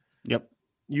year. Yep.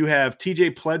 You have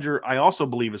TJ Pledger, I also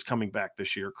believe, is coming back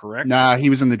this year, correct? Nah,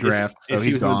 he was in the draft. He was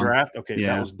in the draft? Okay,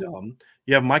 that was dumb.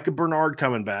 You have Micah Bernard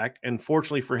coming back, and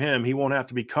fortunately for him, he won't have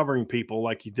to be covering people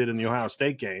like he did in the Ohio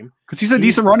State game. Because he's a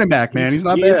decent running back, man. He's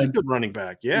not bad. He's a good running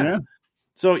back, yeah.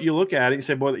 So you look at it, you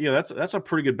say, boy, that's a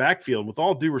pretty good backfield. With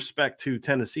all due respect to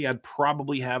Tennessee, I'd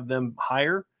probably have them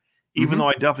higher. Even though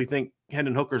I definitely think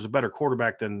Hendon Hooker is a better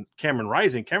quarterback than Cameron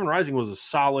Rising. Cameron Rising was a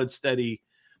solid, steady,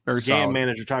 game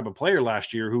manager type of player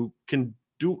last year who can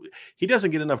do – he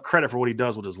doesn't get enough credit for what he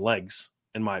does with his legs.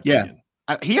 in my Yeah. opinion.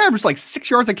 He averaged like 6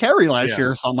 yards a carry last year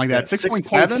or something like that.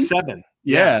 6.7. 6.7.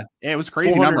 Yeah, it was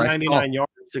crazy number. 499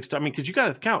 yards, 6 I mean, because you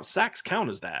got to count sacks count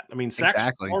as that. I mean, sacks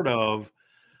Exactly. are part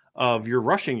of your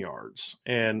rushing yards.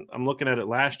 And I'm looking at it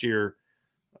last year.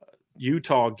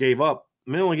 Utah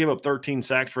only gave up 13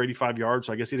 sacks for 85 yards.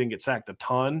 So I guess he didn't get sacked a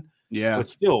ton. Yeah, but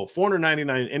still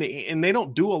 499. And they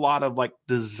don't do a lot of like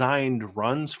designed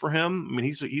runs for him. I mean,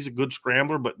 he's a good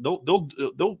scrambler, but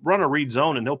they'll run a read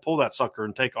zone and he'll pull that sucker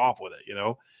and take off with it. You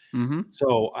know. Mm-hmm.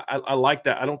 So I like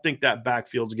that. I don't think that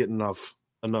backfield's getting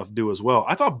enough due as well.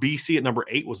 I thought BC at number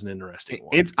 8 was an interesting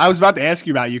one. I was about to ask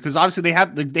you about you because obviously they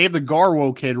have the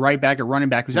Garwo kid right back at running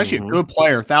back, who's actually a good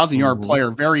player, 1,000-yard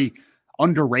player, very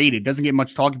underrated, doesn't get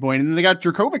much talking point. And then they got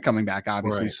Dracovic coming back,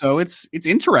 obviously. Right. So it's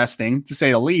interesting to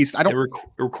say the least. It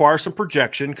requires some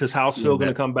projection because how's Phil going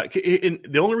to come back? And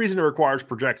the only reason it requires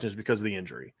projection is because of the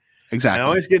injury. Exactly. I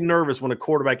always get nervous when a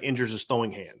quarterback injures his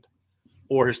throwing hand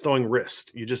or his throwing wrist.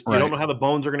 You don't know how the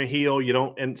bones are going to heal.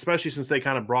 And especially since they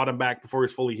kind of brought him back before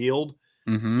he's fully healed.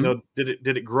 Mm-hmm. You know,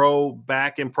 did it grow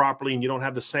back improperly and you don't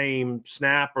have the same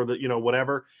snap or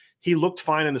whatever. He looked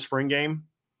fine in the spring game.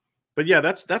 But yeah,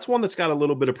 that's one that's got a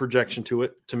little bit of projection to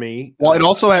it to me. Well, it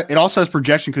also has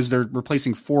projection because they're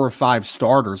replacing 4 or 5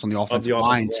 starters on the offensive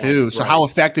line too. So how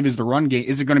effective is the run game?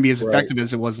 Is it going to be as effective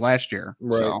as it was last year?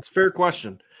 Right. So. It's a fair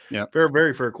question. Yeah.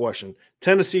 Very fair question.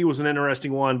 Tennessee was an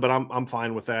interesting one, but I'm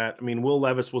fine with that. I mean, Will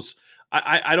Levis was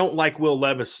I don't like Will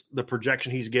Levis, the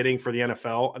projection he's getting for the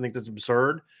NFL. I think that's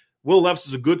absurd. Will Levis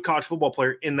is a good college football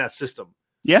player in that system.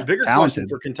 Yeah. The bigger question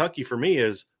for Kentucky for me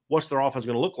is what's their offense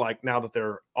going to look like now that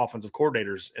they're offensive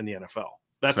coordinators in the NFL?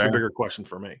 That's the bigger question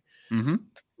for me. Mm-hmm.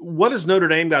 What does Notre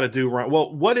Dame got to do? Right.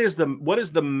 Well, what is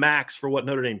the max for what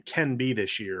Notre Dame can be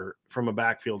this year from a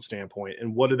backfield standpoint,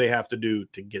 and what do they have to do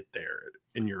to get there,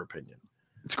 in your opinion?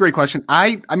 It's a great question.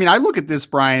 I mean, I look at this,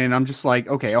 Brian, and I'm just like,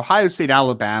 okay, Ohio State,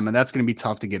 Alabama, that's going to be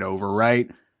tough to get over,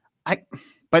 right?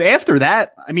 But after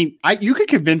that, I mean, you could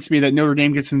convince me that Notre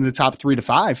Dame gets into the top 3 to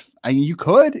 5. I mean, you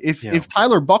could if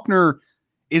Tyler Buchner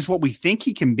is what we think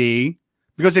he can be,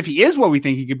 because if he is what we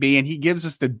think he could be and he gives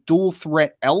us the dual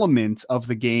threat element of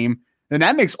the game, then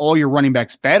that makes all your running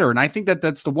backs better. And I think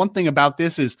that's the one thing about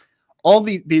this is all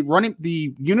the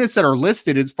units that are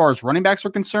listed as far as running backs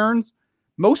are concerned,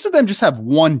 most of them just have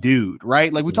one dude,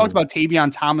 right? Like we talked about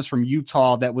Tavion Thomas from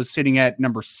Utah that was sitting at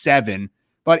number 7.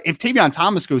 But if Tavion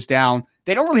Thomas goes down,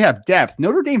 they don't really have depth.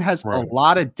 Notre Dame has a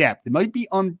lot of depth. It might be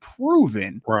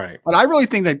unproven. Right. But I really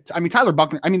think that, Tyler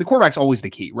Buchner, the quarterback's always the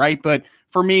key, right? But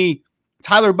for me,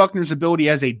 Tyler Buchner's ability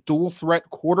as a dual threat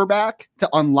quarterback to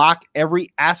unlock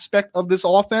every aspect of this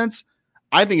offense,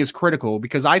 I think is critical,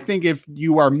 because I think if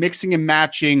you are mixing and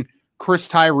matching Chris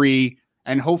Tyree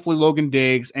and hopefully Logan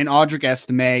Diggs and Audric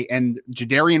Estime and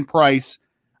Jadarian Price,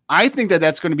 I think that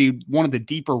that's going to be one of the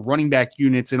deeper running back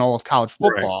units in all of college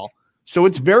football. Right. So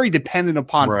it's very dependent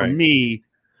upon, for me,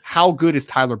 how good is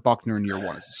Tyler Buchner in year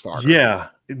 1 as a starter? Yeah,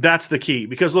 that's the key.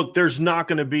 Because, look, there's not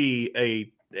going to be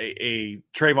a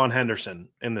Trayvon Henderson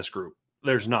in this group.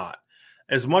 There's not.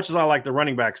 As much as I like the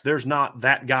running backs, there's not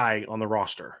that guy on the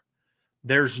roster.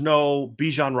 There's no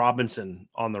Bijan Robinson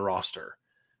on the roster.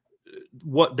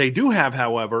 What they do have,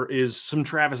 however, is some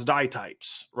Travis Dye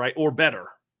types, right, or better.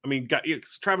 I mean,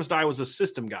 Travis Dye was a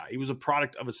system guy. He was a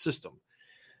product of a system.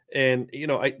 And,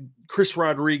 Chris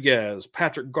Rodriguez,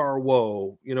 Patrick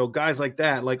Garwo, guys like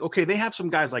that. Like, okay, they have some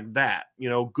guys like that,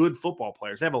 good football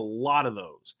players. They have a lot of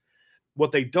those.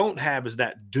 What they don't have is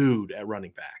that dude at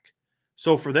running back.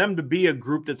 So for them to be a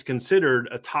group that's considered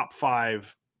a top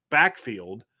 5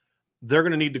 backfield, they're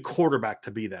going to need the quarterback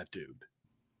to be that dude.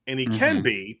 And he can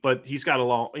be, but he's got a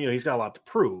lot to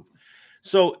prove.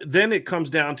 So then it comes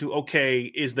down to, okay,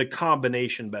 is the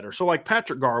combination better? So like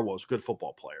Patrick Garwo is a good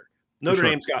football player. Notre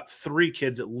Dame's got 3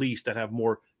 kids at least that have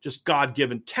more just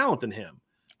God-given talent than him.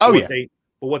 But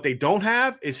what they don't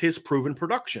have is his proven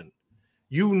production.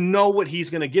 You know what he's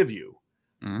going to give you.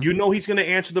 Mm-hmm. You know he's going to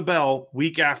answer the bell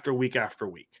week after week after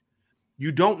week.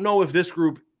 You don't know if this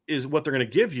group is what they're going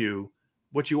to give you.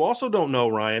 What you also don't know,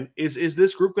 Ryan, is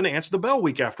this group going to answer the bell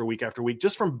week after week after week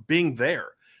just from being there?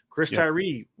 Chris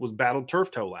Tyree was battled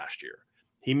turf toe last year.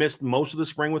 He missed most of the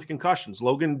spring with concussions.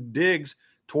 Logan Diggs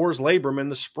tore his labrum in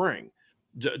the spring.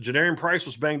 Jadarian Price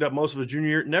was banged up most of his junior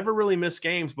year. Never really missed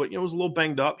games, but was a little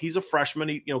banged up. He's a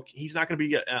freshman. He's not going to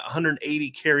be a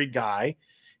 180 carry guy.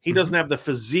 He doesn't have the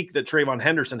physique that Trayvon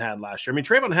Henderson had last year. I mean,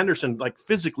 Trayvon Henderson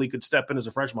physically could step in as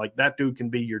a freshman. Like, that dude can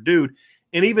be your dude.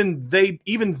 And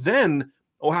even then,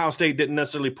 Ohio State didn't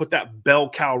necessarily put that bell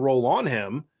cow role on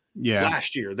him.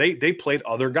 last year. They played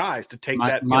other guys to take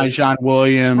that. John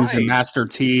Williams right. and Master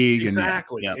Teague.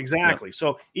 Exactly. And, exactly.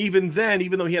 So even then,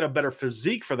 even though he had a better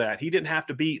physique for that, he didn't have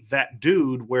to be that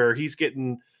dude where he's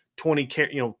getting 20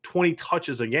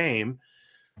 touches a game.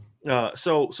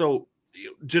 So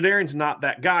Jadarian's not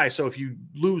that guy. So if you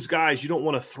lose guys, you don't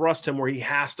want to thrust him where he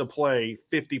has to play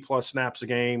 50 plus snaps a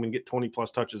game and get 20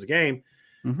 plus touches a game.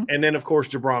 Mm-hmm. And then, of course,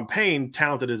 Jabron Payne,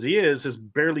 talented as he is, has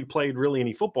barely played really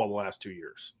any football the last 2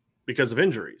 years because of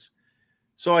injuries.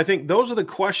 So I think those are the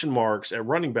question marks at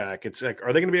running back. It's like,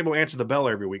 are they going to be able to answer the bell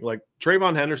every week? Like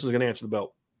Trayvon Henderson's going to answer the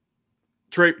bell.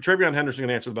 Travion Henderson's going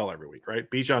to answer the bell every week, right?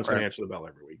 Bijan's going to answer the bell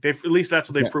every week. At least that's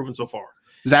what they've proven so far.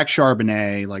 Zach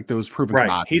Charbonnet, like those proven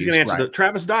commodities. He's going to answer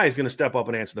Travis Dye is going to step up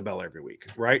and answer the bell every week,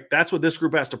 right? That's what this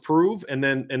group has to prove. And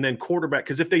then quarterback,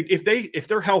 because if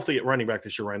they're healthy at running back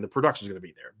this year, Ryan, the production is going to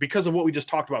be there because of what we just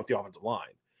talked about with the offensive line.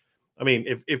 I mean,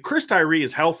 if Chris Tyree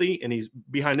is healthy and he's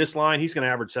behind this line, he's going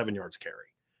to average 7 yards a carry.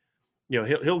 You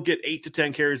know, he'll get 8 to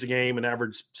 10 carries a game and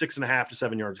average 6.5 to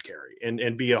 7 yards a carry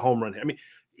and be a home run. I mean,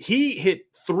 he hit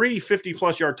 3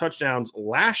 50-plus yard touchdowns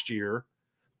last year.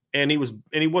 And he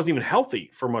wasn't even healthy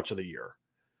for much of the year,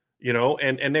 you know,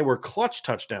 and they were clutch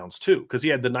touchdowns too, because he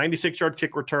had the 96-yard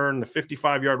kick return, the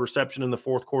 55-yard reception in the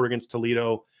fourth quarter against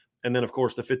Toledo, and then, of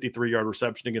course, the 53-yard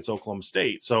reception against Oklahoma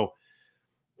State. So,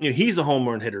 you know, he's a home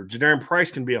run hitter. Jadarian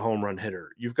Price can be a home run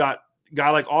hitter. You've got a guy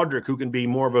like Audric who can be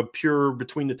more of a pure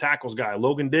between the tackles guy.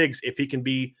 Logan Diggs, if he can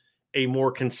be a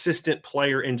more consistent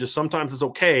player and just sometimes it's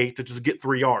okay to just get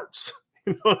 3 yards.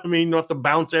 You know what I mean? You don't have to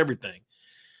bounce everything.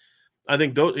 I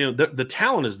think those, you know, the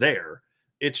talent is there.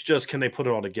 It's just, can they put it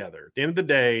all together? At the end of the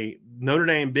day, Notre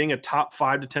Dame being a top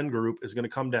 5 to 10 group is going to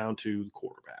come down to the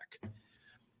quarterback.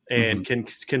 And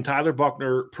can Tyler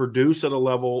Buchner produce at a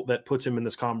level that puts him in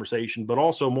this conversation, but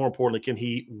also more importantly, can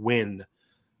he win?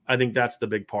 I think that's the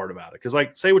big part about it. Because,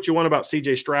 like, say what you want about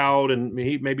C.J. Stroud, and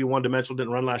he maybe one-dimensional,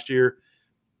 didn't run last year.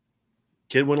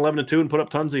 Kid went 11-2 and put up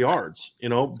tons of yards. You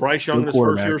know, Bryce Young, his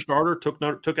first-year starter,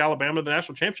 took Alabama to the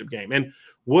national championship game, and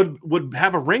would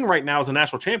have a ring right now as a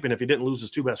national champion if he didn't lose his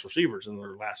 2 best receivers in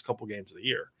their last couple games of the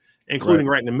year, including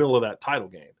right in the middle of that title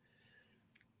game.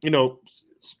 You know,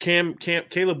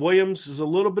 Caleb Williams is a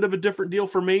little bit of a different deal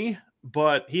for me,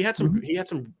 but he had some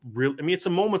real. I mean, it's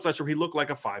some moments last year he looked like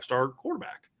a 5-star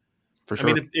quarterback. For sure.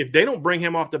 I mean, if they don't bring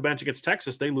him off the bench against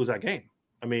Texas, they lose that game.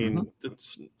 I mean,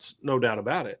 it's no doubt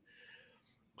about it.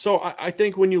 So I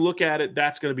think when you look at it,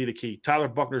 that's going to be the key. Tyler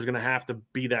Buchner is going to have to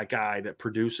be that guy that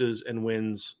produces and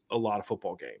wins a lot of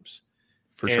football games.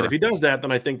 For sure. And if he does that,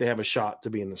 then I think they have a shot to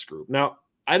be in this group. Now,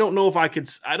 I don't know if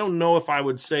I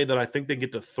would say that I think they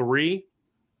get to 3,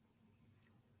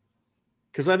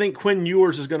 because I think Quinn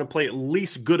Ewers is going to play at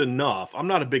least good enough. I'm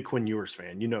not a big Quinn Ewers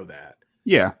fan. You know that.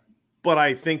 Yeah. But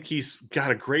I think he's got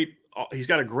a great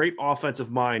offensive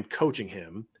mind coaching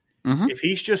him. If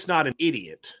he's just not an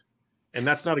idiot, and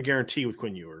that's not a guarantee with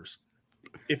Quinn Ewers.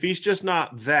 If he's just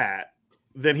not that,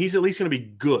 then he's at least going to be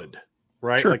good,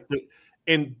 right? Sure.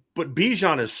 But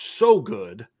Bijan is so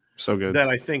good that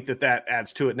I think that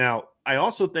adds to it. Now, I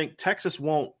also think Texas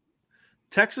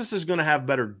is going to have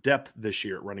better depth this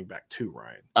year at running back too,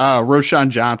 Ryan.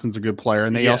 Roshan Johnson's a good player,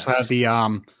 and they also have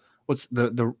the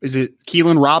is it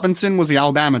Keelan Robinson was the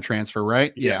Alabama transfer,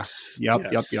 right? Yes. Yep.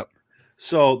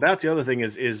 So that's the other thing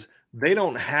is they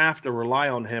don't have to rely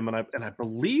on him, and I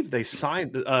believe they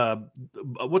signed.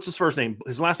 What's his first name?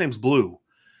 His last name's Blue.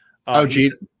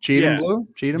 Jaden Blue.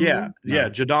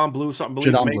 Jadon Blue.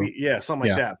 Something. Something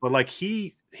like that. But like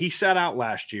he sat out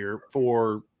last year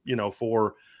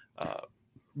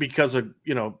because of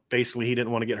basically he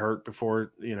didn't want to get hurt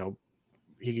before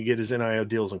he could get his NIL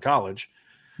deals in college.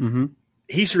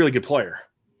 He's a really good player,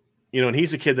 and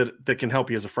he's a kid that can help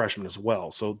you as a freshman as well.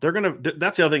 So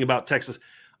that's the other thing about Texas.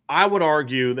 I would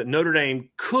argue that Notre Dame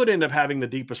could end up having the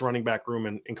deepest running back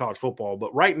room in college football,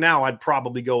 but right now I'd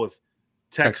probably go with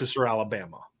Texas or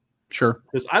Alabama. Sure.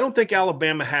 Because I don't think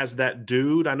Alabama has that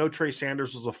dude. I know Trey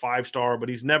Sanders was a 5-star, but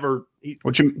he's never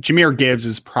Jahmyr Gibbs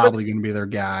is probably going to be their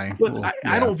guy. But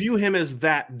I don't view him as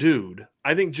that dude.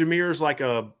 I think Jahmyr's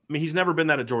he's never been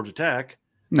that at Georgia Tech.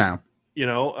 No.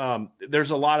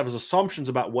 There's a lot of his assumptions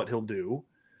about what he'll do.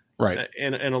 Right.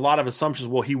 And a lot of assumptions,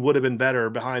 well, he would have been better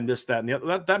behind this, that, and the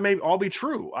other. That may all be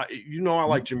true. I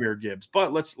like Jahmyr Gibbs,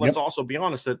 but let's also be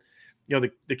honest that,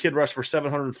 the kid rushed for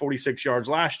 746 yards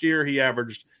last year. He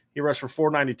rushed for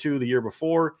 492 the year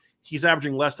before. He's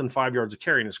averaging less than 5 yards a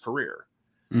carry in his career.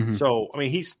 So, I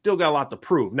mean, he's still got a lot to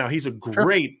prove. Now, he's a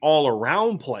great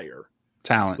all-around player.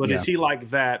 Talent. But is he like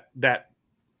that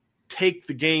take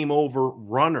the game over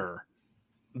runner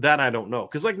That I don't know.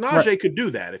 Because like Najee could do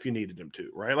that if you needed him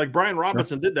to, right? Like Brian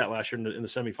Robinson did that last year in the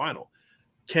semifinal.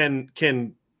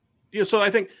 So I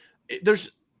think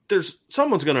there's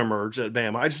someone's going to emerge at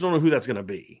Bama. I just don't know who that's going to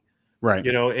be. Right.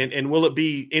 And will it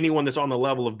be anyone that's on the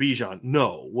level of Bijan?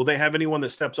 No. Will they have anyone that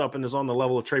steps up and is on the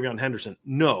level of Travion Henderson?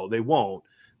 No, they won't.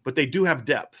 But they do have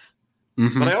depth.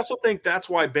 Mm-hmm. But I also think that's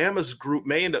why Bama's group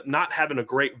may end up not having a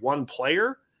great one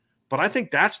player. But I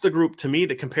think that's the group to me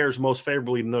that compares most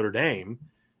favorably to Notre Dame,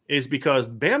 is because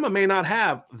Bama may not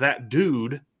have that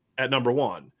dude at number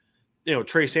one.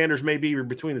 Trey Sanders may be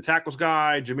between the tackles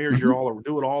guy. Jameer's your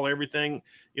do it all, everything.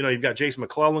 You've got Jason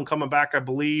McClellan coming back, I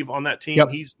believe, on that team. Yep.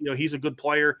 He's a good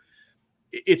player.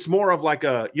 It's more of like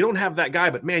you don't have that guy,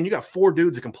 but man, you got 4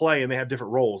 dudes that can play and they have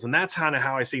different roles. And that's kind of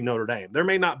how I see Notre Dame. There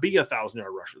may not be a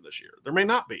 1,000-yard rusher this year. There may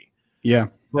not be. Yeah.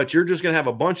 But you're just going to have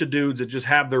a bunch of dudes that just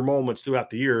have their moments throughout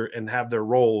the year and have their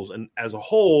roles. And as a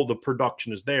whole, the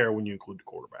production is there when you include the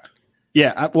quarterback.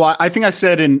 Yeah, well, I think I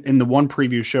said in the one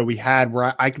preview show we had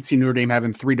where I could see Notre Dame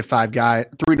having 3 to 4 guys,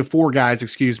 that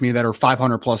are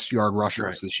 500+ yard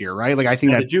rushers this year, right? Like I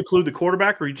think did you include the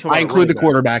quarterback, or you? I include the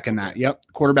quarterback in that. Yep,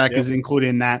 quarterback is included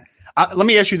in that. Let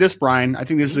me ask you this, Brian. I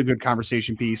think this is a good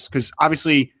conversation piece because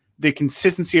obviously the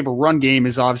consistency of a run game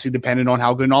is obviously dependent on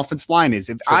how good an offensive line is.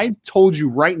 If I told you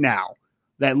right now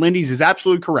that Lindy's is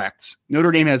absolutely correct,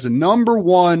 Notre Dame has a number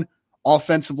 1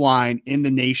 offensive line in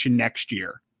the nation next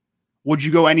year, would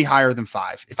you go any higher than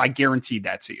 5 if I guaranteed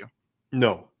that to you?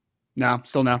 No. No?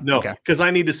 Still no? No, Okay. because I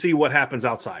need to see what happens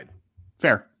outside.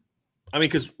 Fair. I mean,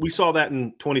 because we saw that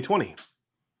in 2020.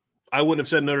 I wouldn't have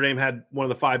said Notre Dame had one of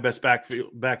the 5 best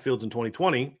backfields in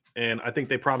 2020, and I think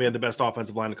they probably had the best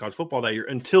offensive line in college football that year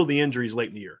until the injuries late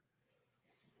in the year.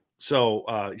 So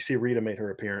you see Rita made her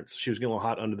appearance. She was getting a little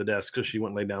hot under the desk because she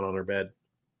went and laid down on her bed.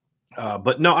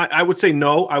 But no, I would say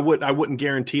no. I wouldn't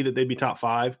guarantee that they'd be top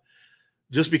 5.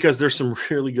 Just because there's some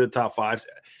really good top 5s.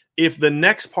 If the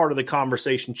next part of the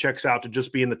conversation checks out to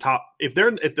just be in the top, if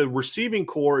the receiving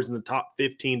core is in the top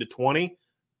 15 to 20,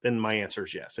 then my answer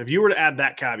is yes. If you were to add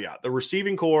that caveat, the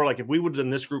receiving core, like if we would have done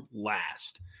this group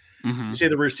last, you say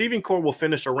the receiving core will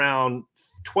finish around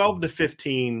 12 to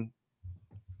 15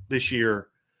 this year.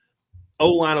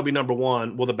 O-line will be number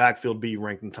 1. Will the backfield be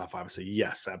ranked in the top 5? I say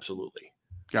yes, absolutely.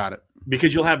 Got it.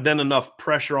 Because you'll have then enough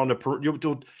pressure on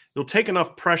you'll take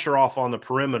enough pressure off on the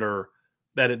perimeter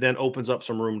that it then opens up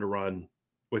some room to run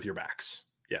with your backs.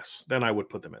 Yes, then I would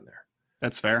put them in there.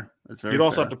 That's fair. That's very. You'd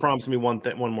also fair. have to promise me one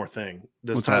more thing.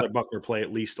 Does Tyler Buckner play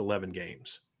at least 11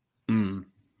 games? That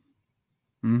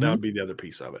would be the other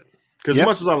piece of it. Because as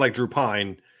much as I like Drew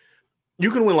Pine, you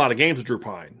can win a lot of games with Drew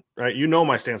Pine, right? You know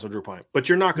my stance on Drew Pine, but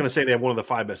you're not going to say they have one of the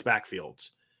 5 best backfields.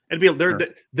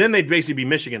 Then they'd basically be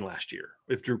Michigan last year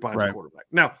if Drew Pine's a quarterback.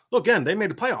 Now, look, again, they made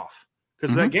the playoff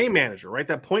because of that game manager, right?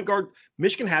 That point guard.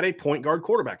 Michigan had a point guard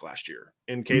quarterback last year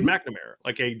in Cade McNamara,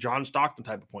 like a John Stockton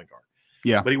type of point guard.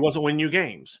 Yeah. But he wasn't winning you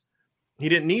games. He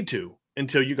didn't need to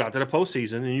until you got to the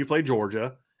postseason and you played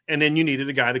Georgia, and then you needed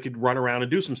a guy that could run around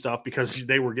and do some stuff because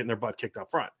they were getting their butt kicked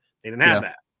up front. They didn't have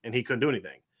that, and he couldn't do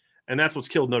anything. And that's what's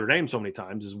killed Notre Dame so many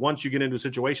times is once you get into a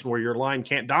situation where your line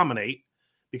can't dominate,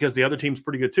 because the other team's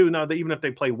pretty good too. Now, even if they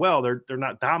play well, they're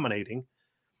not dominating,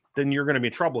 then you're going to be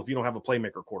in trouble if you don't have a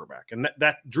playmaker quarterback. And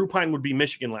that Drew Pine would be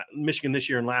Michigan this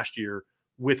year and last year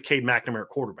with Cade McNamara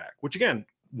quarterback, which, again,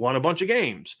 won a bunch of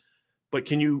games. But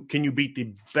can you beat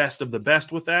the best of the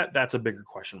best with that? That's a bigger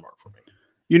question mark for me.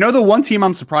 The one team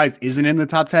I'm surprised isn't in the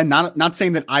top 10, not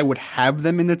saying that I would have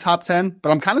them in the top 10, but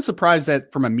I'm kind of surprised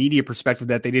that from a media perspective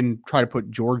that they didn't try to put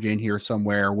Georgia in here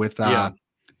somewhere with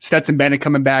Stetson Bennett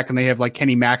coming back, and they have like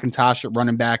Kenny McIntosh at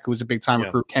running back, who was a big time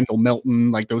recruit, Kendall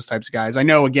Milton, like those types of guys. I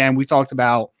know, again, we talked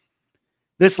about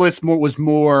this list was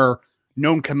more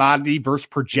known commodity versus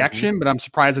projection, but I'm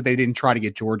surprised that they didn't try to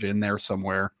get Georgia in there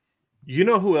somewhere. You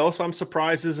know who else I'm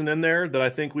surprised isn't in there that I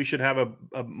think we should have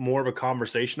a more of a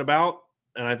conversation about?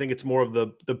 And I think it's more of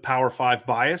the Power 5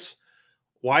 bias.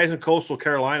 Why isn't Coastal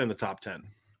Carolina in the top 10?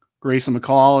 Grayson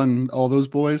McCall and all those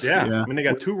boys. Yeah. I mean, they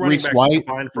got 2 running backs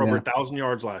combined for over 1,000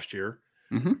 yards last year,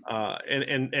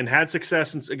 and had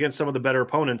success against some of the better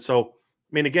opponents. So,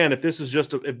 I mean, again, if this is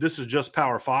just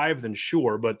Power 5, then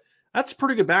sure, but that's a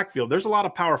pretty good backfield. There's a lot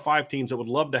of Power 5 teams that would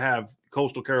love to have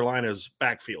Coastal Carolina's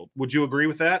backfield. Would you agree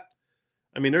with that?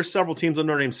 I mean, there's several teams on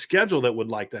Notre Dame's schedule that would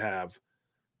like to have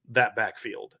that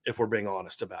backfield, if we're being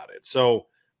honest about it. So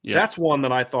that's one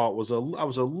that I thought I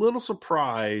was a little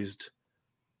surprised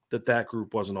that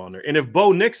group wasn't on there. And if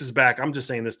Bo Nix is back, I'm just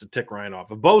saying this to tick Ryan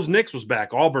off. If Bo Nix was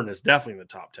back, Auburn is definitely in the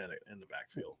top 10 in the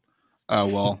backfield. Oh,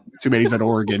 well, too bad he's at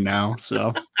Oregon now.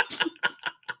 So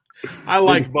I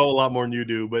like Bo a lot more than you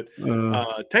do, but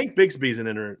Tank Bigsby's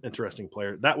an interesting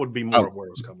player. That would be more of where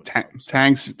it was coming from.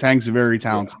 So. Tank's a very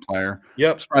talented player.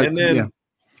 Yep. And then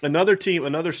another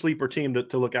sleeper team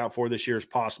to look out for this year is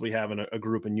possibly having a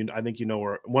group, and I think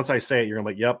where once I say it, you're gonna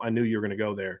be like, yep, I knew you were gonna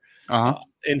go there.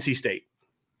 NC State.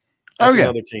 That's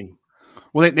another team.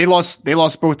 Well, they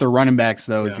lost both their running backs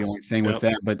though. Is the only thing with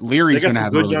that. But Leary's going to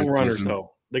have good really young good runners season.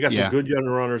 though. They got some good young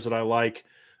runners that I like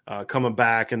coming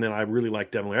back, and then I really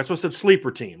like Devin. That's what I said.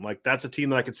 Sleeper team. Like that's a team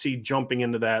that I could see jumping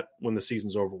into that when the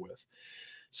season's over with.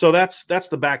 So that's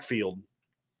the backfield.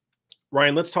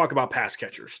 Ryan, let's talk about pass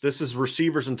catchers. This is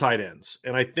receivers and tight ends,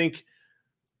 and I think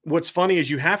what's funny is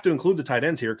you have to include the tight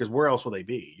ends here because where else will they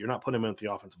be? You're not putting them in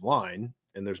the offensive line,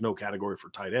 and there's no category for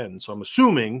tight ends. So I'm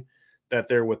assuming that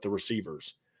they're with the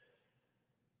receivers.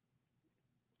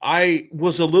 I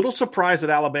was a little surprised that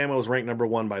Alabama was ranked number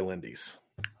 1 by Lindy's.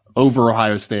 Over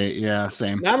Ohio State, yeah,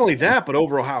 same. Not only that, but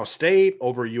over Ohio State,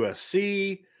 over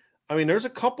USC. I mean, there's a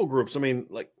couple groups. I mean,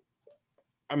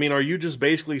 are you just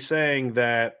basically saying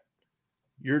that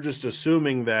you're just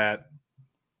assuming that,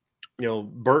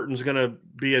 Burton's going to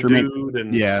be a dude?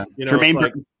 And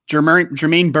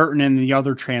Jermaine Burton and the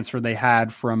other transfer they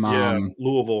had from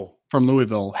Louisville. From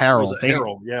Louisville, Harold.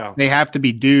 They have to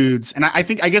be dudes, and I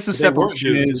guess the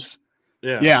separation is.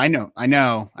 I know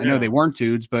they weren't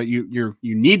dudes, but you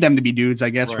need them to be dudes,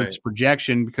 I guess, for this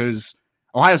projection because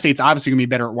Ohio State's obviously going to be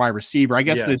better at wide receiver. I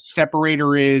guess the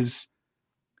separator is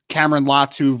Cameron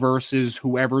Latu versus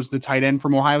whoever's the tight end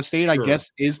from Ohio State. I guess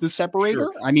is the separator.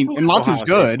 Sure. I mean, and Latu's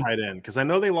good tight end because I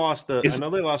know they lost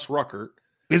Ruckert.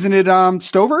 Isn't it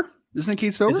Stover? Isn't it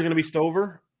Kate Stover? Is it going to be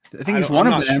Stover? I think he's one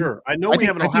of them. Sure. I know we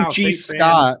have an Ohio State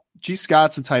fan. G.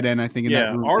 Scott's a tight end, I think. In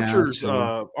that group Archer's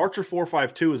Archer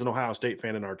 452 is an Ohio State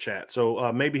fan in our chat,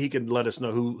 so maybe he could let us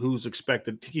know who's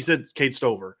expected. He said Kate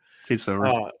Stover.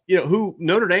 Who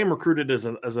Notre Dame recruited as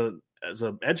an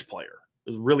edge player,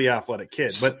 is a really athletic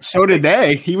kid. But so did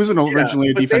they. He was originally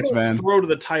a defensive end. Throw to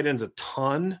the tight ends a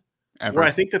ton. Where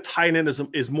I think the tight end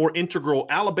is more integral.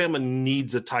 Alabama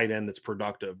needs a tight end that's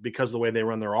productive because of the way they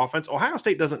run their offense. Ohio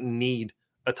State doesn't need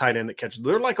a tight end that catches.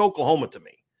 They're like Oklahoma to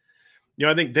me.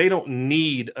 I think they don't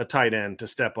need a tight end to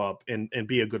step up and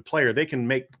be a good player. They can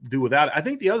do without it. I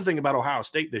think the other thing about Ohio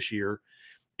State this year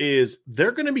is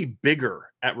they're going to be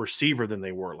bigger at receiver than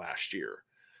they were last year,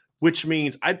 which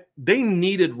means they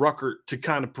needed Ruckert to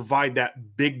kind of provide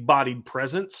that big-bodied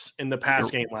presence in the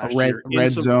pass game last year.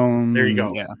 Red zone. There you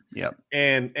go. Yeah.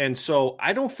 And so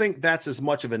I don't think that's as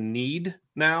much of a need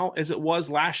now as it was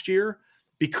last year.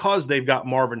 Because they've got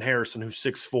Marvin Harrison, who's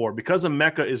 6'4", because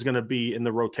Emeka is going to be in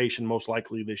the rotation most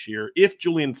likely this year. If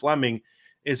Julian Fleming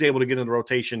is able to get in the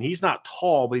rotation, he's not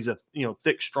tall, but he's a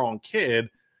thick, strong kid.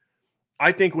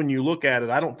 I think when you look at it,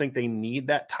 I don't think they need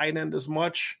that tight end as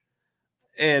much.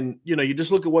 And you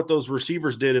just look at what those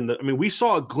receivers did we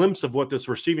saw a glimpse of what this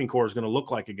receiving core is going to look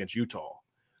like against Utah.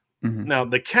 Mm-hmm. Now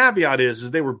the caveat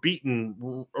is they were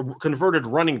beaten converted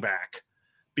running back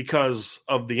because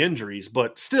of the injuries,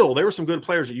 but still there were some good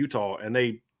players at Utah and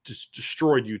they just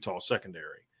destroyed Utah's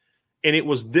secondary. And it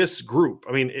was this group.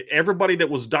 I mean, everybody that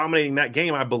was dominating that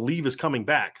game, I believe, is coming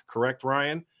back. Correct,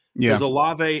 Ryan? Yeah. Because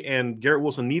Olave and Garrett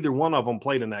Wilson, neither one of them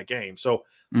played in that game. So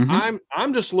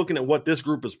I'm just looking at what this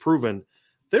group has proven.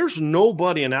 There's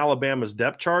nobody in Alabama's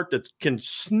depth chart that can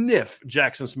sniff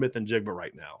Jackson Smith and Jigba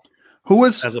right now.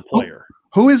 As a player?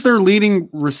 Who is their leading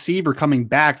receiver coming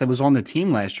back that was on the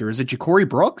team last year? Is it Ja'Cory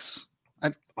Brooks?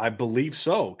 I believe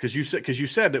so, because you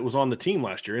said it was on the team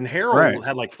last year, and Harold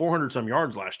had like 400 some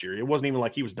yards last year. It wasn't even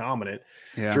like he was dominant.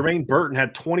 Yeah. Jermaine Burton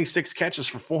had 26 catches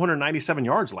for 497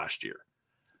 yards last year.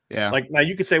 Yeah, like now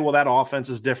you could say, well, that offense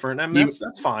is different. I mean,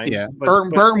 that's fine. Yeah,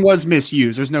 Burton was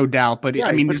misused. There's no doubt, but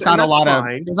I mean, there's not a lot of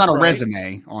there's not a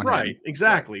resume on him. Right,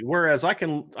 exactly. Whereas I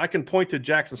can point to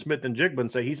Jackson Smith and Jigba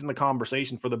and say he's in the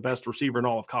conversation for the best receiver in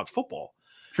all of college football.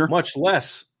 Sure, much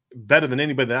less better than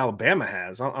anybody that Alabama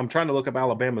has. I'm trying to look up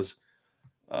Alabama's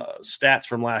stats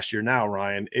from last year now,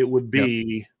 Ryan. It would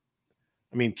be,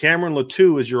 I mean, Cameron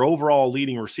Latu is your overall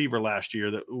leading receiver last year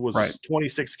that was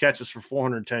 26 catches for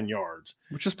 410 yards.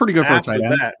 Which is pretty good for a tight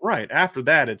end. After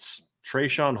that, it's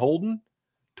Trayshawn Holden,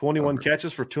 21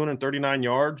 catches for 239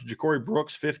 yards. Ja'Cory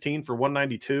Brooks, 15 for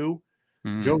 192.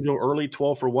 JoJo Early,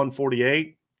 12 for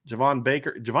 148. Javon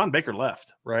Baker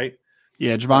left, right?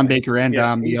 Yeah, Javon Baker and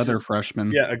the other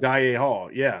freshman. Yeah, Agaye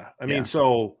Hall. Yeah. I mean,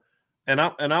 so and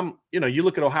I'm you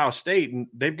look at Ohio State and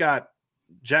they've got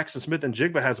Jackson Smith and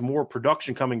Jigba has more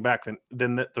production coming back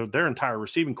than their entire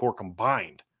receiving core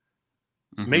combined.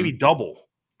 Maybe double.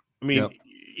 I mean,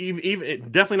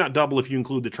 even definitely not double if you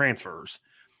include the transfers.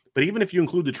 But even if you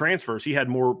include the transfers, he had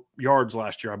more yards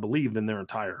last year, I believe, than their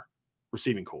entire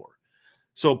receiving core.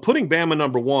 So putting Bama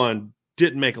number one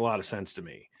didn't make a lot of sense to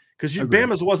me because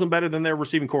Bama's wasn't better than their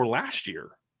receiving core last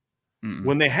year.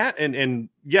 When they had, and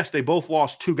yes, they both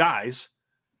lost 2 guys,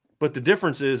 but the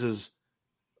difference is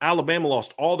Alabama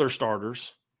lost all their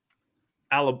starters.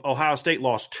 Ohio State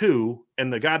lost 2,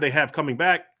 and the guy they have coming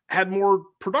back had more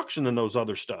production than those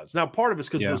other studs. Now, part of it's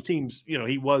because those teams,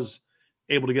 he was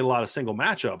able to get a lot of single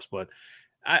matchups, but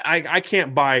I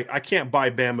can't buy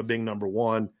Bama being number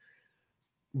one.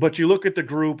 But you look at the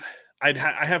group, I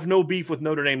have no beef with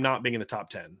Notre Dame not being in the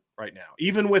top 10 right now,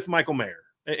 even with Michael Mayer.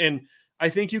 And I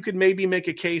think you could maybe make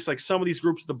a case like some of these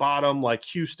groups at the bottom, like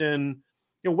Houston,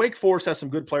 Wake Forest has some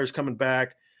good players coming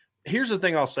back. Here's the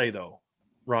thing I'll say though,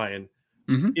 Ryan,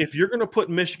 if you're going to put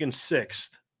Michigan 6th,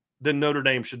 then Notre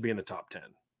Dame should be in the top 10.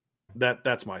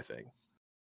 That's my thing.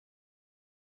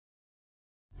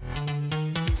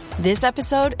 This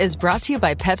episode is brought to you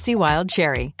by Pepsi Wild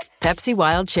Cherry. Pepsi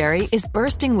Wild Cherry is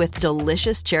bursting with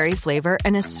delicious cherry flavor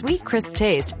and a sweet, crisp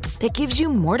taste that gives you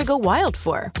more to go wild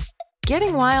for.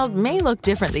 Getting wild may look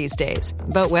different these days,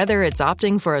 but whether it's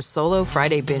opting for a solo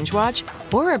Friday binge watch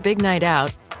or a big night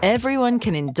out, everyone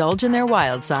can indulge in their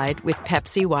wild side with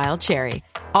Pepsi Wild Cherry.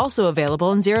 Also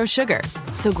available in Zero Sugar.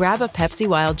 So grab a Pepsi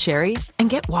Wild Cherry and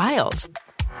get wild.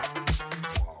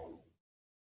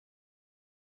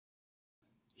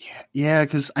 Yeah,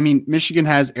 because, Michigan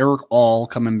has Eric All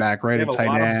coming back, right, at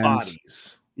tight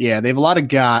ends. Yeah, they have a lot of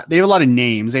They have a lot of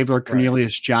names. They have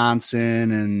Cornelius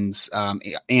Johnson and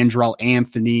Andrell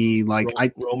Anthony,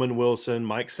 Roman Wilson,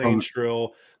 Mike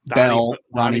Sainstrill,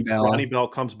 Ronnie Bell. Ronnie Bell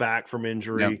comes back from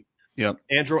injury. Yep.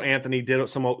 Andrew Anthony did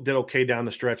okay down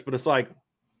the stretch, but it's like,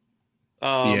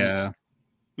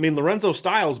 Lorenzo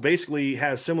Styles basically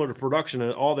has similar to production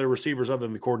in all their receivers other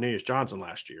than the Cornelius Johnson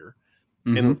last year.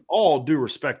 And with all due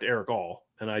respect to Eric All,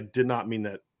 and I did not mean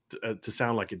that to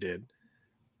sound like it did,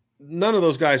 none of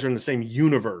those guys are in the same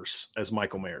universe as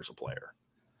Michael Mayer as a player.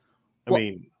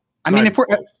 If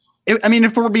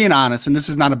we're being honest, and this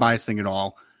is not a biased thing at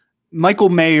all, Michael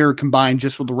Mayer combined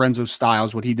just with Lorenzo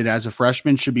Styles, what he did as a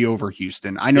freshman, should be over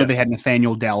Houston. I know they had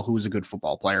Nathaniel Dell, who was a good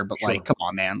football player, but come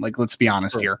on, man. Let's be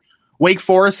honest here. Wake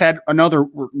Forest had another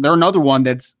one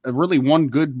that's really one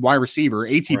good wide receiver,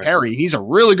 A.T. Perry. He's a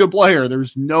really good player.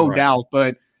 There's no doubt.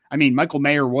 But, Michael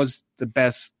Mayer was the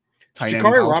best tight end.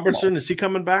 Jakari Robertson, is he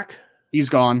coming back? He's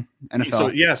gone.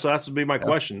 NFL. So that would be my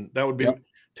question. That would be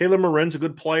Taylor Marin's a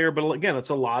good player, but again, it's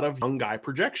a lot of young guy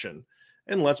projection.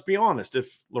 And let's be honest,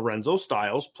 if Lorenzo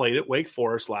Styles played at Wake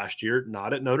Forest last year,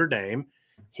 not at Notre Dame,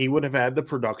 he would have had the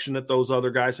production that those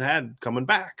other guys had coming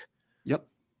back. Yep.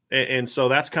 And so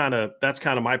that's kind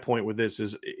of my point with this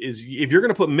is if you're going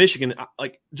to put Michigan,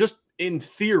 just in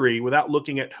theory, without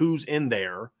looking at who's in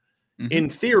there, in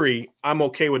theory, I'm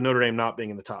okay with Notre Dame not being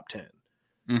in the top 10.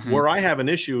 Where I have an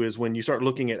issue is when you start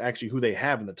looking at actually who they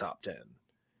have in the top 10.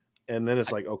 And then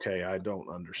it's like, okay, I don't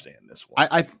understand this one.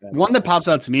 One that pops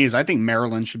out to me is I think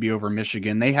Maryland should be over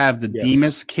Michigan. They have the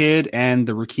Demas kid and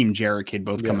the Raheem Jarrett kid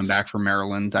both coming back from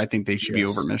Maryland. I think they should be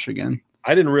over Michigan.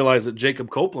 I didn't realize that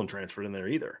Jacob Copeland transferred in there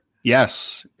either.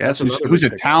 Yes. Who's a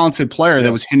talented player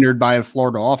that was hindered by a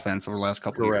Florida offense over the last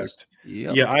couple of years.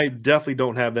 Yep. Yeah, I definitely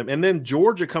don't have them. And then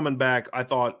Georgia coming back, I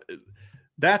thought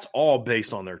that's all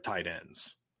based on their tight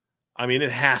ends.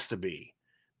 It has to be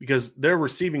because their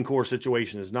receiving core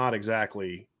situation is not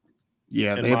exactly,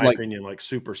 in my opinion,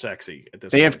 super sexy at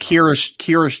this point. They have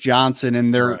Kyrus Johnson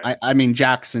and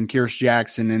Kyrus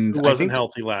Jackson. And who wasn't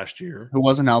healthy last year. Who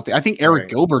wasn't healthy. I think Eric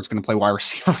Gilbert's going to play wide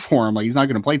receiver for him. He's not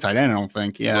going to play tight end, I don't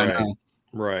think. Yeah, right. I know.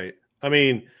 Right.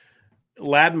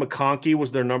 Ladd McConkey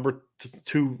was their number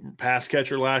 2 pass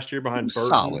catcher last year behind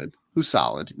Burton. Who's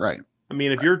solid, right.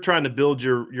 If you're trying to build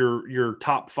your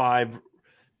top 5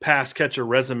 pass catcher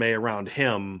resume around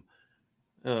him,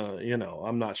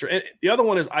 I'm not sure. And the other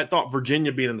one is I thought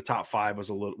Virginia being in the top 5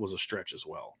 was a stretch as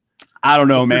well. I don't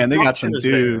know, man. They got some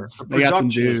dudes. They got some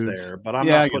dudes there, but I'm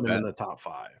not putting them in the top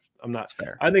 5. I'm not.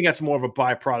 Fair. I think that's more of a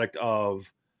byproduct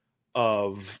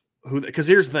of who. Because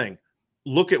here's the thing: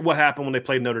 look at what happened when they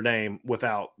played Notre Dame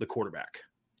without the quarterback.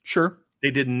 Sure,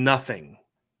 they did nothing.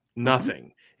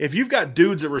 Nothing. If you've got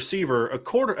dudes at receiver,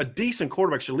 a decent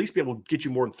quarterback should at least be able to get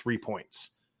you more than 3 points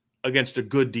against a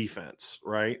good defense,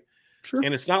 right? Sure.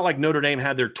 And it's not like Notre Dame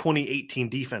had their 2018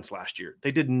 defense last year.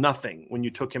 They did nothing when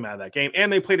you took him out of that game,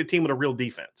 and they played a team with a real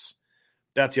defense.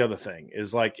 That's the other thing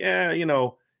is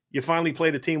you finally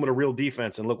played a team with a real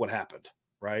defense, and look what happened,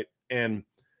 right? And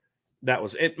that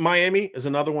was it. Miami is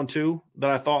another one too that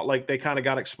I thought they kind of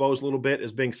got exposed a little bit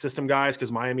as being system guys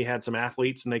because Miami had some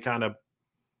athletes, and they kind of,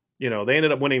 they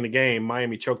ended up winning the game.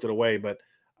 Miami choked it away, but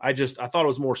I thought it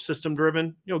was more system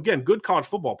driven. Again, good college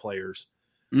football players.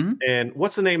 Mhm. And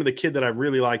what's the name of the kid that I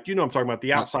really like? You know, I'm talking about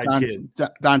the outside kid.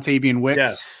 Dontavian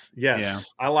Wicks. Yes. Yeah.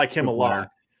 I like him Good a lot.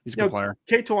 player. He's a good player.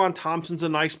 Katawan Thompson's a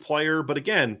nice player, but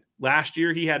again, last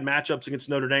year he had matchups against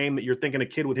Notre Dame that you're thinking a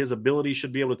kid with his ability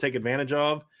should be able to take advantage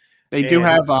of. They do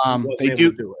have they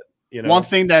do do it. You know? One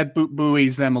thing that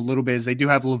buoys them a little bit is they do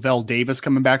have Lavelle Davis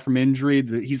coming back from injury.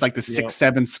 He's like the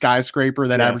 6'7" skyscraper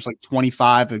that averaged like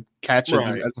 25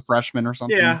 catches as a freshman or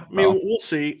something. Yeah, I mean, we'll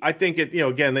see. I think it.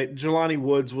 Again, Jelani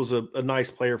Woods was a nice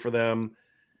player for them.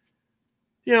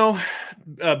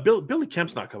 Billy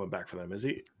Kemp's not coming back for them, is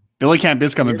he? Billy Kemp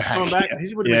is coming back.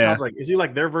 Is he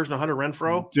like their version of Hunter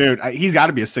Renfrow? Dude, he's got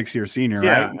to be a 6-year senior,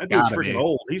 right? That dude's freaking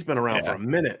old. He's been around for a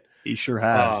minute. He sure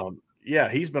has.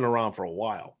 He's been around for a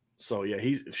while. So,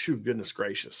 goodness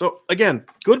gracious. So, again,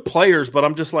 good players, but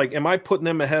I'm just like, am I putting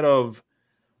them ahead of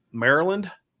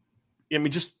Maryland? I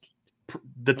mean, just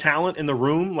the talent in the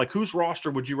room. Like, whose roster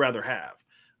would you rather have?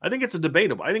 I think it's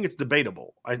debatable.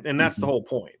 And that's the whole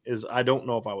point, is I don't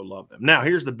know if I would love them. Now,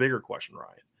 here's the bigger question,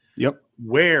 Ryan. Yep.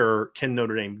 Where can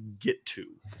Notre Dame get to?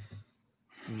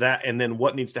 That, and then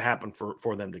what needs to happen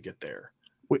for them to get there?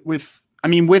 With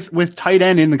tight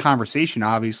end in the conversation,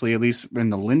 obviously, at least in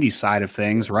the Lindy side of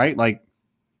things, right? Like,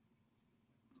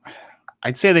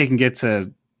 I'd say they can get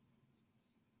to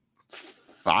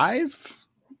 5.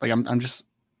 Like,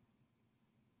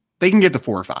 they can get to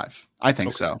 4 or 5. I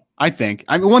think so.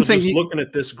 One thing looking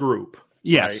at this group.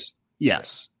 Yes. Right?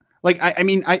 Yes. Like,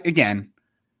 again,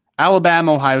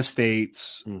 Alabama, Ohio State,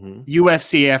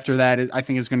 USC after that, I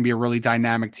think is going to be a really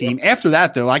dynamic team. Yep. After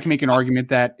that, though, I can make an argument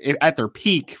that at their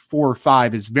peak, 4 or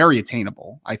 5 is very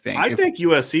attainable, I think. I think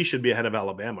USC should be ahead of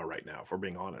Alabama right now, if we're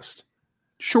being honest.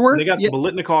 Sure. And they got the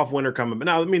Bolitnikoff winner coming. But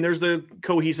now, I mean, there's the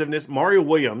cohesiveness. Mario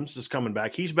Williams is coming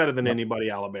back. He's better than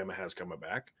anybody Alabama has coming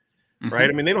back, right?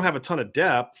 I mean, they don't have a ton of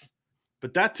depth,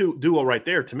 but that duo right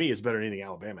there, to me, is better than anything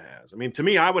Alabama has. I mean, to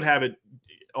me, I would have it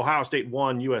Ohio State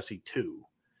 1, USC 2.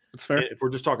 That's fair. If we're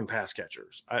just talking pass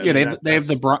catchers, they have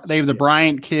the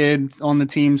Bryant kid on the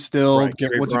team still. Right,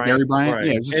 Gary Bryant? Right.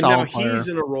 Yeah, and now he's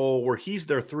in a role where he's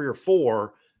their 3 or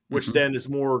 4, which then is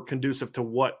more conducive to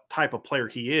what type of player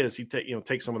he is. He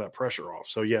takes some of that pressure off.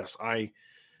 So yes, I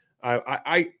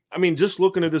mean, just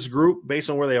looking at this group based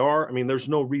on where they are, I mean, there's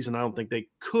no reason I don't think they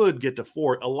could get to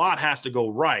 4. A lot has to go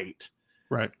right.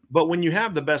 Right. But when you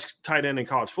have the best tight end in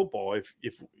college football,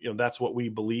 if that's what we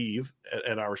believe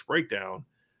at Irish Breakdown.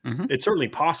 It's certainly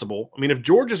possible. I mean, if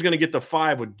Georgia's going to get to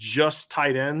 5 with just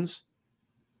tight ends,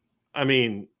 I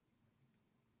mean,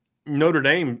 Notre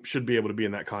Dame should be able to be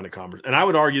in that kind of conversation. And I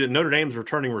would argue that Notre Dame's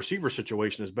returning receiver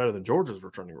situation is better than Georgia's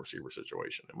returning receiver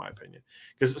situation, in my opinion.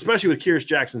 Because especially with Kyrus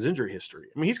Jackson's injury history.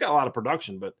 I mean, he's got a lot of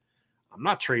production, but I'm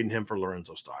not trading him for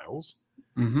Lorenzo Styles.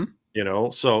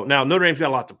 So now Notre Dame's got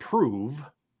a lot to prove,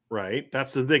 right?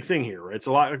 That's the big thing here. Right? It's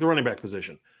a lot like the running back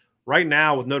position. Right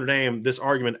now with Notre Dame, this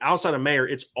argument outside of Mayer,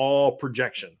 it's all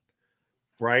projection,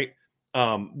 right?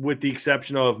 With the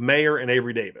exception of Mayer and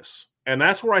Avery Davis. And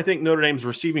that's where I think Notre Dame's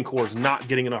receiving core is not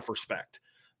getting enough respect.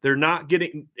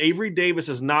 Avery Davis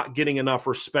is not getting enough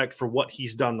respect for what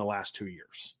he's done the last 2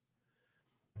 years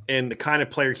and the kind of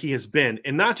player he has been.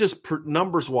 And not just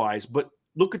numbers wise, but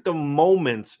look at the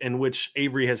moments in which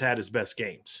Avery has had his best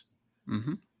games.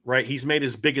 Right? He's made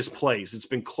his biggest plays. It's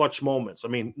been clutch moments. I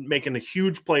mean, making a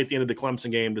huge play at the end of the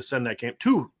Clemson game to send that game,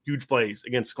 2 huge plays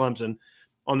against Clemson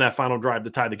on that final drive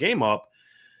to tie the game up.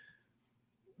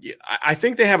 Yeah, I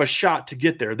think they have a shot to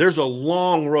get there. There's a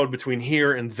long road between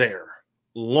here and there.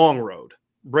 Long road.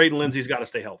 Braden Lindsey's got to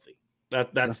stay healthy.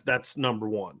 That's number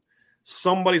one.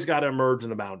 Somebody's got to emerge in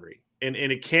the boundary. And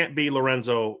it can't be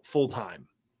Lorenzo full-time.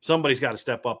 Somebody's got to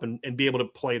step up and be able to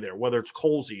play there, whether it's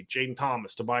Colsey, Jaden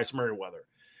Thomas, Tobias Merriweather.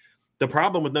 The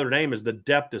problem with Notre Dame is the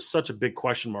depth is such a big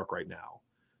question mark right now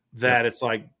that it's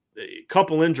like a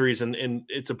couple injuries and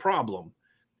it's a problem.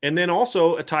 And then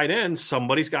also a tight end,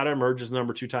 somebody's got to emerge as the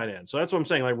number 2 tight end. So that's what I'm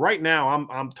saying. Like right now,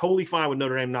 I'm totally fine with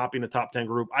Notre Dame not being a top 10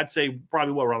 group. I'd say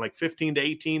probably around like 15 to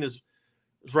 18 is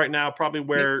right now probably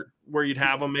where you'd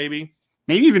have them maybe.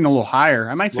 Maybe even a little higher.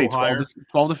 I might say 12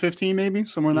 to 15 maybe,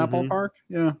 somewhere in that ballpark.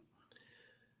 Yeah.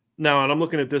 No, and I'm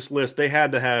looking at this list. They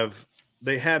had to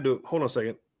hold on a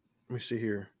second. Let me see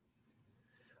here.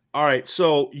 All right,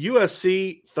 so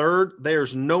USC 3rd,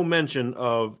 there's no mention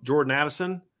of Jordan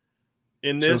Addison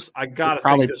in this. So I got to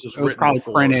think this was written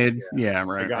before. Printed. Yeah,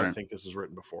 right. I got to think this was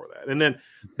written before that. And then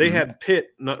they had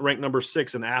Pitt ranked number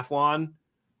 6 in Athlon.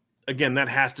 Again, that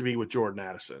has to be with Jordan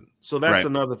Addison. So that's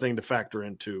another thing to factor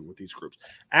into with these groups.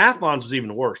 Athlon's was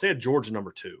even worse. They had Georgia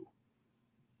number 2.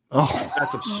 Oh,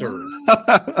 that's absurd.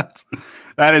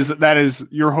 that is.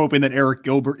 You're hoping that Eric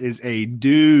Gilbert is a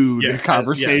dude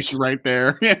conversation right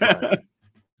there. Yeah.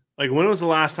 Like, when was the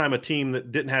last time a team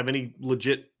that didn't have any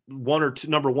legit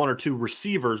number one or two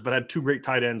receivers, but had two great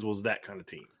tight ends was that kind of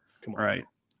team? Come on. Right.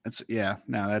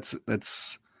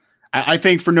 I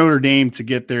think for Notre Dame to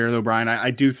get there, though, Brian,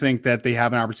 I do think that they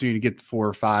have an opportunity to get to 4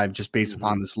 or 5 just based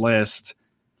upon this list.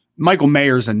 Michael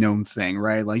Mayer's a known thing,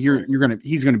 right? Like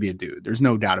he's gonna be a dude. There's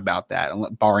no doubt about that,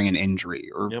 barring an injury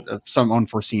or some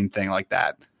unforeseen thing like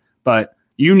that. But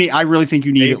I really think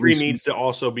you need Avery needs to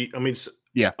also be. I mean,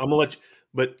 I'm gonna let you.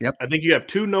 But I think you have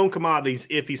 2 known commodities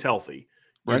if he's healthy.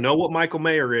 You know what Michael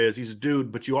Mayer is. He's a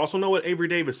dude, but you also know what Avery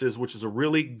Davis is, which is a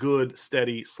really good,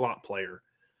 steady slot player.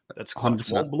 That's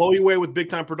clutch. Won't blow you away with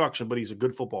big-time production, but he's a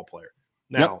good football player.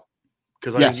 Now,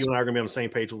 because I think you and I are going to be on the same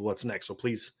page with what's next, so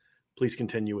please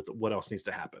continue with what else needs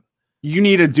to happen. You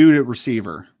need a dude at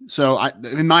receiver. So,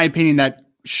 in my opinion, that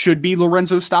should be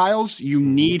Lorenzo Styles. You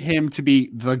need him to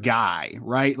be the guy,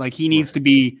 right? Like, he needs to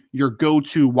be your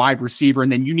go-to wide receiver,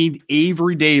 and then you need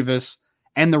Avery Davis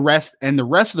and the rest of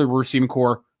the receiving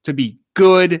core to be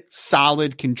good,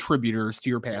 solid contributors to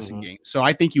your passing game. So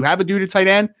I think you have a dude at tight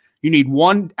end. You need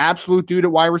one absolute dude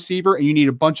at wide receiver, and you need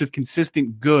a bunch of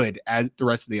consistent good at the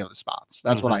rest of the other spots.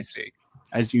 That's what I see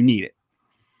as you need it.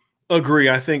 Agree.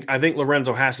 I think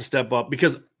Lorenzo has to step up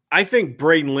because I think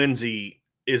Braden Lindsey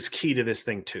is key to this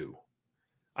thing too.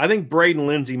 I think Braden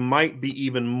Lindsey might be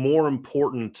even more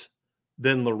important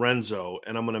than Lorenzo,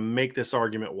 and I'm going to make this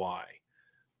argument why.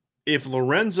 If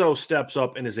Lorenzo steps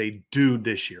up and is a dude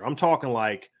this year, I'm talking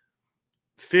like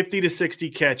 50 to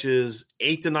 60 catches,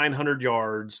 800 to 900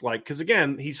 yards, like, because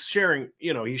again, he's sharing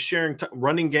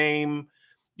running game,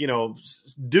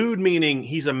 dude, meaning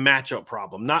he's a matchup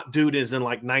problem, not dude is in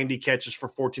like 90 catches for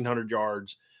 1,400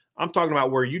 yards. I'm talking about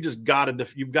where you've got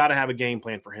to have a game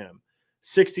plan for him.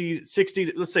 60,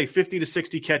 let's say 50 to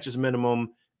 60 catches minimum,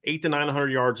 800 to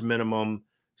 900 yards minimum,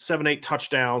 7-8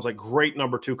 touchdowns, like great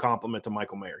number 2 compliment to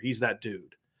Michael Mayer. He's that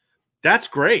dude. That's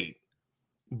great.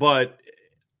 But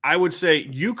I would say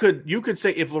you could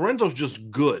say if Lorenzo's just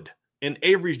good and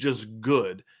Avery's just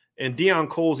good and Deion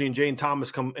Colsey and Jane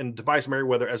Thomas come and Tobias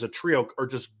Merriweather as a trio are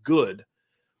just good,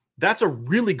 that's a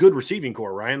really good receiving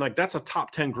core, Ryan. Like, that's a top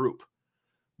 10 group.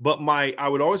 But I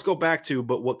would always go back to,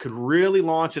 but what could really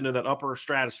launch into that upper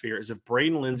stratosphere is if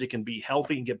Braden Lindsey can be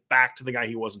healthy and get back to the guy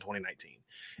he was in 2019.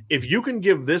 If you can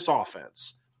give this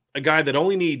offense a guy that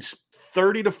only needs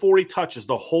 30 to 40 touches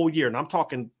the whole year, and I'm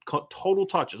talking total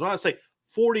touches, when I say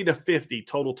 40 to 50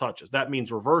 total touches, that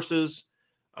means reverses,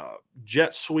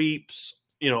 jet sweeps,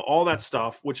 all that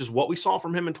stuff, which is what we saw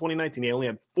from him in 2019. He only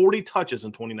had 40 touches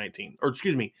in 2019, or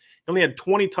excuse me, he only had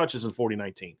 20 touches in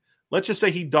 2019. Let's just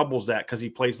say he doubles that because he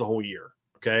plays the whole year,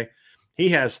 okay? He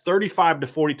has 35 to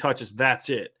 40 touches. That's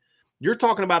it. You're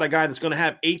talking about a guy that's going to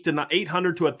have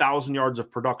 800 to 1,000 yards of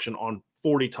production on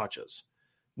 40 touches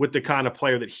with the kind of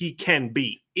player that he can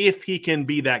be, if he can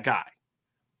be that guy.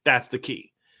 That's the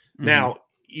key. Now,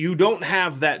 you don't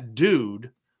have that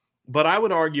dude, but I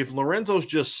would argue if Lorenzo's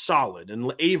just solid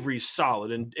and Avery's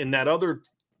solid and that other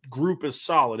group is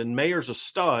solid and Mayer's a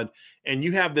stud and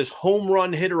you have this home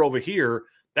run hitter over here,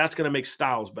 that's going to make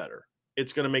Styles better.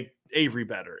 It's going to make Avery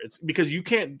better. It's because you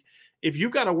can't – if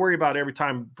you've got to worry about every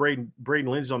time Braden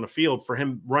Lindsey's on the field for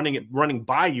him running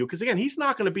by you, because, again, he's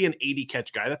not going to be an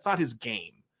 80-catch guy. That's not his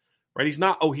game, right? He's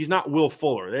not Will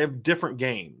Fuller. They have different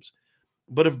games.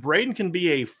 But if Braden can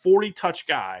be a 40-touch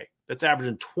guy that's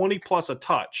averaging 20-plus a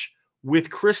touch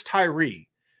with Chris Tyree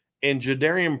and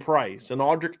Jadarian Price and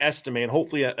Audric Estime and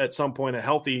hopefully at some point a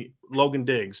healthy Logan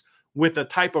Diggs – with the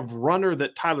type of runner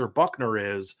that Tyler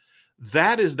Buckner is,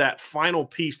 that is that final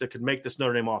piece that could make this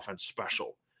Notre Dame offense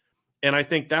special. And I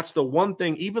think that's the one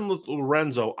thing, even with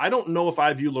Lorenzo, I don't know if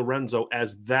I view Lorenzo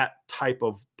as that type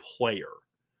of player.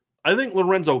 I think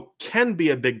Lorenzo can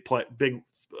be a big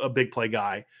play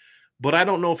guy, but I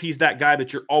don't know if he's that guy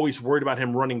that you're always worried about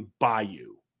him running by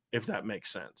you, if that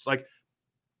makes sense. Like,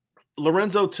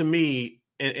 Lorenzo, to me,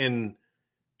 and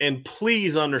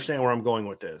please understand where I'm going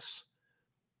with this,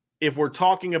 if we're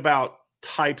talking about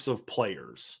types of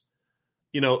players,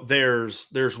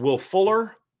 there's Will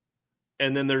Fuller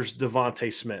and then there's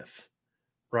Devontae Smith,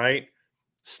 right?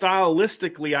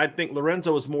 Stylistically, I think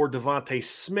Lorenzo is more Devontae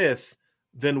Smith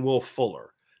than Will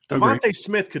Fuller. Devontae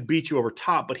Smith could beat you over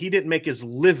top, but he didn't make his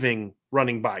living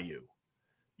running by you.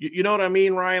 You know what I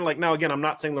mean, Ryan? Like, now, again, I'm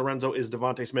not saying Lorenzo is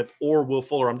Devontae Smith or Will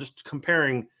Fuller. I'm just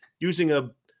comparing, using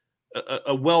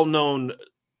a well-known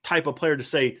type of player to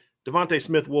say, Devontae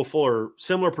Smith, Will Fuller,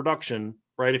 similar production,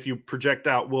 right? If you project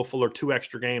out Will Fuller 2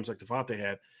 extra games like Devontae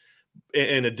had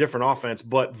in a different offense,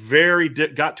 but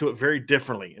got to it very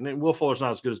differently. And then Will Fuller's not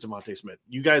as good as Devontae Smith.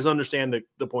 You guys understand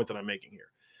the point that I'm making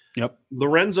here. Yep.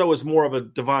 Lorenzo is more of a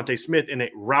Devontae Smith in a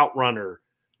route runner,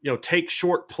 take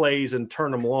short plays and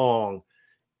turn them long,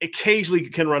 occasionally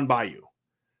can run by you.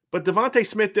 But Devontae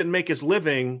Smith didn't make his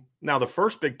living. Now, the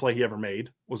first big play he ever made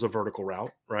was a vertical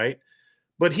route, right?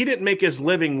 But he didn't make his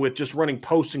living with just running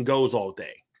posts and goes all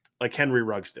day like Henry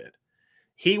Ruggs did.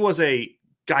 He was a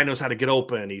guy who knows how to get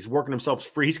open. He's working himself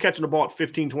free. He's catching the ball at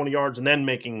 15, 20 yards and then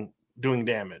doing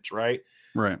damage, right?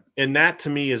 Right. And that, to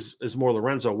me, is more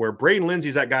Lorenzo, where Braden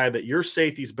Lindsey's that guy that your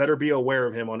safeties better be aware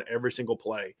of him on every single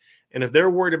play. And if they're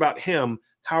worried about him,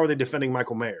 how are they defending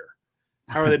Michael Mayer?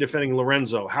 How are they defending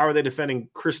Lorenzo? How are they defending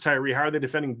Chris Tyree? How are they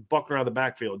defending Buckner out of the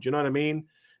backfield? You know what I mean?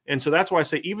 And so that's why I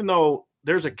say, even though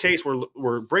there's a case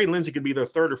where Braden Lindsey could be their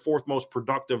third or fourth most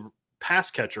productive pass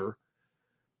catcher,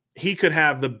 he could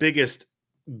have the biggest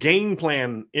game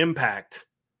plan impact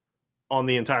on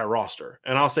the entire roster.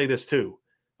 And I'll say this too.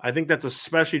 I think that's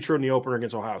especially true in the opener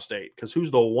against Ohio State, because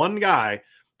who's the one guy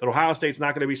that Ohio State's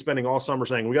not going to be spending all summer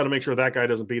saying, we got to make sure that guy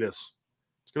doesn't beat us?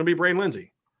 It's going to be Braden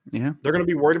Lindsey. Yeah. They're going to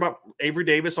be worried about Avery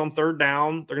Davis on third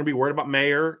down. They're going to be worried about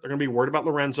Mayer. They're going to be worried about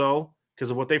Lorenzo because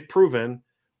of what they've proven.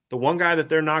 The one guy that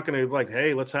they're not going to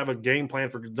hey, let's have a game plan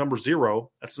for number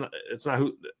 0. It's not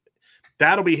who.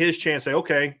 That'll be his chance to say,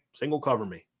 okay, single cover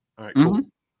me. All right, cool.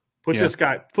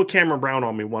 Mm-hmm. Put Cameron Brown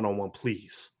on me one-on-one,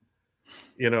 please.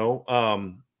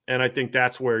 And I think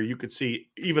that's where you could see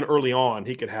even early on,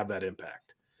 he could have that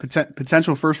impact.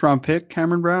 Potential first-round pick,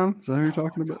 Cameron Brown? Is that who you're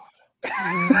talking about?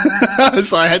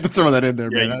 Sorry, I had to throw that in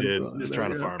there. Yeah, man. you did. Just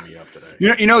trying to fire me up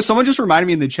today. Someone just reminded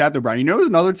me in the chat, though, Brian. There's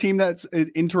another team that's an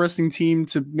interesting team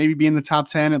to maybe be in the top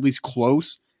 10, at least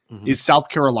close, is South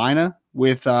Carolina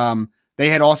with they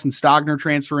had Austin Stogner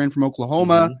transfer in from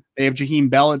Oklahoma. Mm-hmm. They have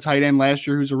Jaheim Bell at tight end last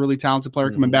year, who's a really talented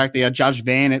player coming back. They had Josh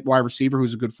Vann at wide receiver,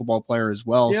 who's a good football player as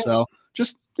well. Yeah. So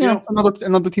just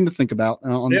another team to think about. I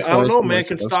don't know, man.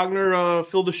 Can Stogner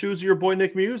fill the shoes of your boy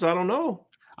Nick Muse? I don't know.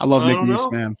 I love Nick Muse,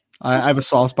 man. I have a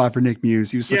soft spot for Nick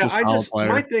Muse. He was such a solid player.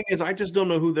 My thing is, I just don't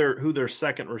know who their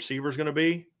second receiver is going to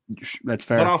be. That's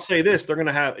fair. But I'll say this: they're going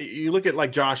to have. You look at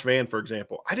like Josh Vann, for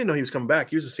example. I didn't know he was coming back.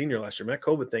 He was a senior last year. Man, that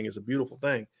COVID thing is a beautiful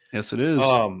thing. Yes, it is.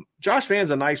 Josh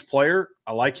Vann's a nice player.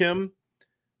 I like him.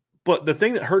 But the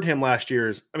thing that hurt him last year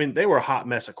is, they were a hot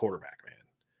mess at quarterback, man.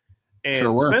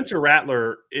 And Spencer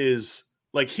Rattler is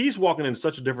he's walking in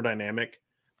such a different dynamic.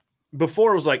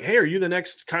 Before it was like, hey, are you the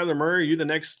next Kyler Murray? Are you the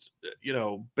next,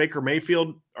 Baker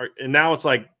Mayfield? And now it's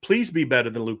like, please be better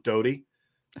than Luke Doty.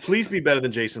 Please be better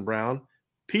than Jason Brown.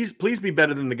 Please be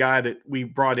better than the guy that we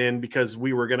brought in because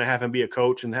we were going to have him be a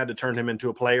coach and had to turn him into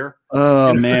a player.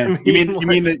 Oh, man. You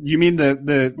mean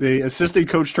the assistant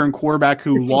coach turned quarterback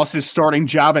who lost his starting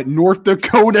job at North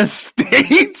Dakota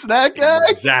State? That guy?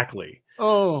 Exactly.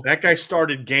 Oh, that guy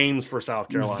started games for South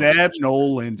Carolina. Zeb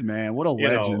Noland, man, what a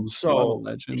legend!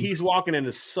 He's walking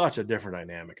into such a different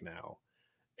dynamic now.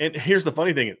 And here's the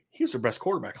funny thing: he was their best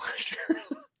quarterback last year.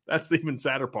 That's the even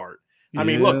sadder part. I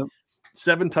mean, look,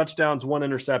 7 touchdowns, 1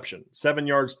 interception,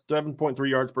 7.3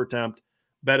 yards per attempt,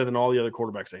 better than all the other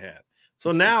quarterbacks they had.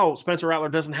 So now Spencer Rattler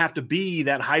doesn't have to be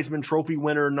that Heisman Trophy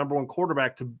winner, number 1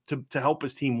 quarterback to help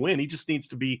his team win. He just needs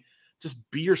to be. Just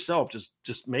be yourself.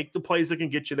 Just make the plays that can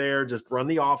get you there. Just run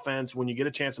the offense. When you get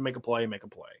a chance to make a play, make a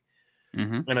play.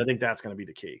 Mm-hmm. And I think that's going to be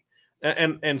the key.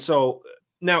 And so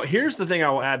now here's the thing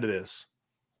I will add to this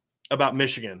about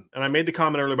Michigan. And I made the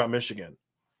comment earlier about Michigan.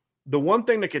 The one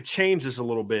thing that could change this a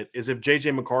little bit is if J.J.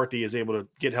 McCarthy is able to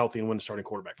get healthy and win the starting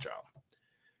quarterback job.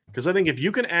 Because I think if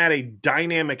you can add a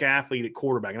dynamic athlete at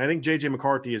quarterback, and I think J.J.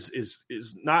 McCarthy is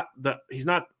not he's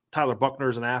not Tyler Buckner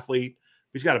as an athlete.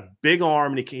 He's got a big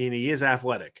arm and he is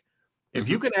athletic. If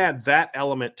you can add that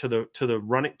element to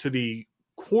the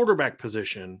quarterback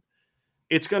position,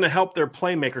 it's going to help their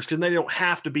playmakers because they don't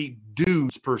have to be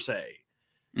dudes per se.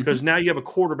 Because now you have a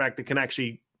quarterback that can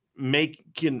actually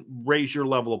can raise your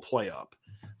level of play up.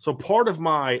 So part of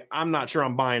I'm not sure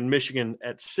I'm buying Michigan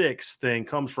at 6 thing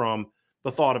comes from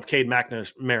the thought of Cade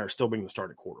McNamara still being the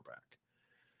starting quarterback.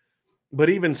 But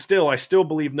even still, I still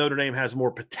believe Notre Dame has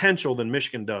more potential than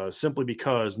Michigan does simply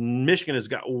because Michigan has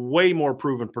got way more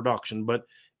proven production. But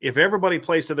if everybody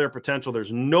plays to their potential,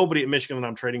 there's nobody at Michigan that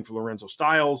I'm trading for Lorenzo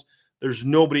Styles. There's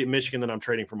nobody at Michigan that I'm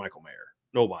trading for Michael Mayer.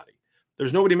 Nobody.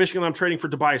 There's nobody at Michigan that I'm trading for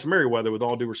Tobias Merriweather with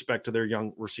all due respect to their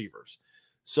young receivers.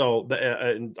 So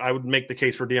I would make the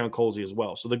case for Deion Colsey as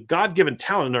well. So the God-given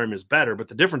talent in Notre Dame is better, but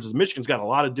the difference is Michigan's got a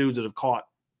lot of dudes that have caught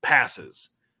passes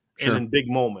and in big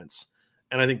moments.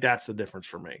 And I think that's the difference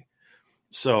for me.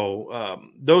 So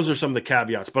those are some of the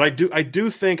caveats. But I do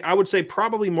think I would say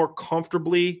probably more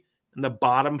comfortably in the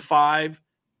bottom 5,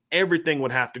 everything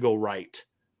would have to go right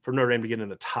for Notre Dame to get in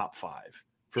the top 5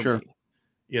 for me.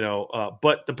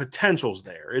 But the potential's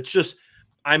there. It's just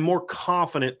I'm more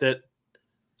confident that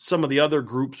some of the other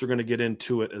groups are going to get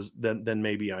into it then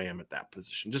maybe I am at that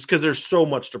position, just because there's so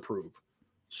much to prove.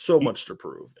 So much to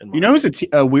prove. You know, it's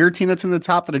a weird team that's in the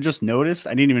top that I just noticed.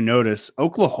 I didn't even notice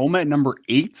Oklahoma at number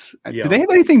 8. Yeah. Do they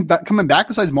have anything coming back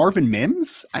besides Marvin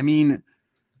Mims? I mean,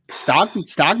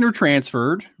 Stockner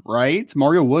transferred, right?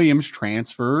 Mario Williams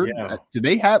transferred. Yeah. Do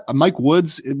they have Mike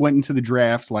Woods went into the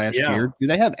draft last year? Do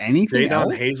they have anything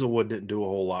else? Hazelwood didn't do a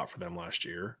whole lot for them last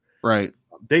year. Right.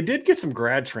 They did get some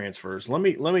grad transfers. Let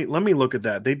me look at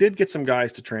that. They did get some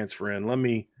guys to transfer in. Let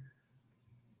me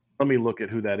look at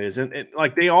who that is. And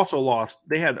like they also lost,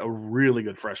 they had a really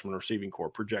good freshman receiving corps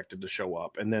projected to show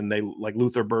up. And then they like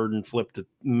Luther Burden flipped to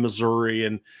Missouri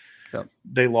and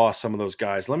they lost some of those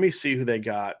guys. Let me see who they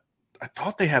got. I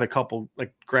thought they had a couple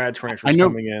like grad transfers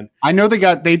coming in. I know they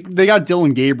got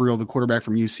Dylan Gabriel, the quarterback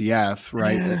from UCF,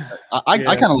 right? I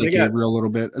kind of like Gabriel a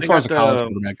little bit as far as a college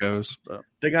quarterback goes. But.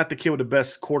 They got the kid with the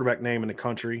best quarterback name in the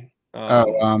country.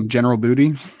 General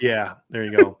Booty. Yeah, there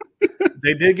you go.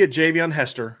 They did get Javion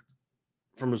Hester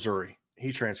from Missouri.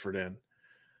 He transferred in.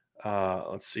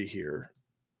 Let's see here.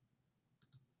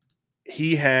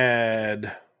 He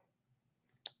had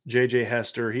J.J.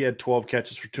 Hester. He had 12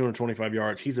 catches for 225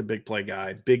 yards. He's a big play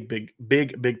guy. Big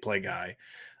play guy.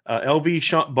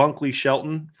 LV Bunkley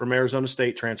Shelton from Arizona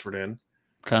State transferred in.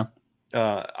 Okay.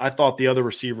 I thought the other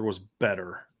receiver was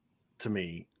better to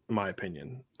me, in my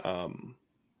opinion.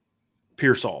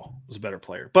 Pearsall was a better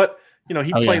player. But, you know,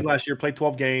 he played last year, played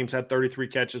 12 games, had 33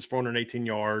 catches, 418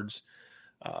 yards.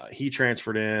 He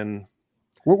transferred in.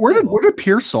 Where did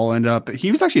Pearsall end up?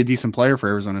 He was actually a decent player for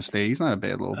Arizona State. He's not a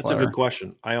bad little player. That's a good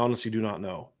question. I honestly do not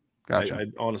know. Gotcha. I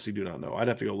honestly do not know. I'd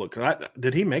have to go look.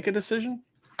 Did he make a decision?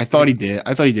 I thought he did.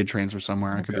 I thought he did transfer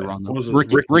somewhere. I could be wrong though.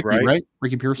 Ricky, right?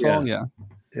 Ricky Pearsall. Yeah.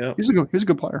 He was a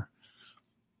good player.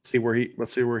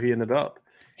 Let's see where he ended up.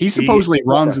 He supposedly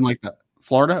runs in like the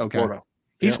Florida. Okay. Florida.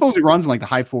 He supposedly runs in like the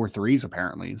high 4.3s.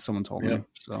 Apparently, someone told me.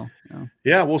 So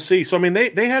yeah, we'll see. So I mean,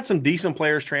 they had some decent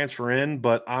players transfer in,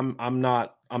 but I'm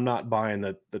not buying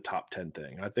the top 10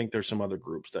 thing. I think there's some other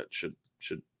groups that should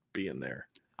be in there.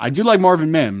 I do like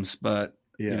Marvin Mims, but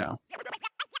you know.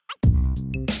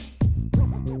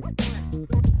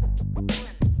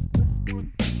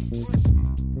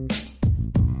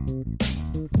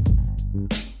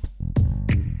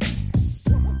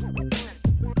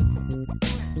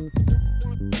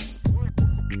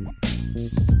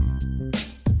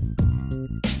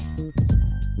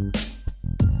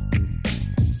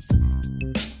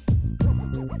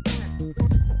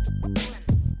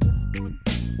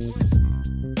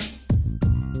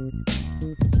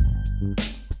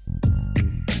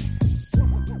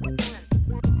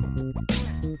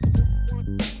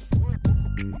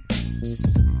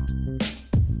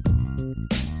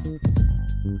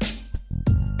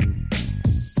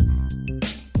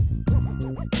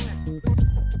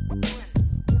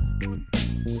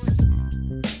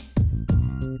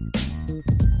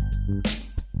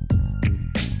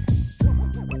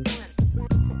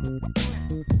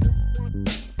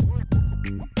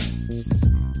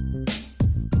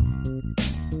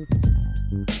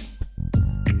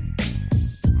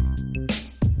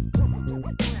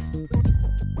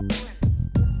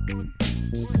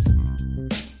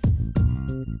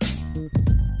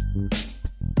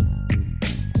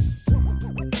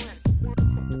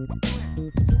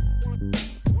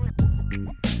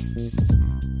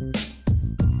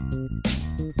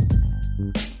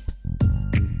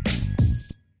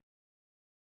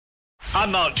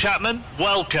 I'm Mark Chapman.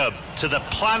 Welcome to the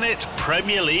Planet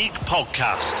Premier League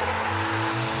podcast.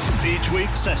 Each week,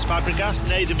 Cesc Fabregas,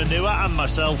 Nader Manua and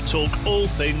myself talk all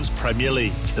things Premier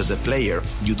League. As a player,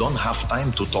 you don't have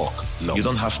time to talk. No. You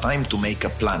don't have time to make a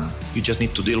plan. You just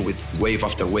need to deal with wave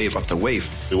after wave after wave.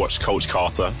 We watched Coach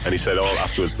Carter and he said,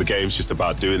 afterwards, the game's just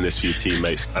about doing this for your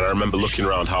teammates. And I remember looking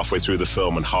around halfway through the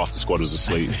film and half the squad was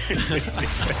asleep.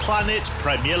 Planet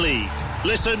Premier League.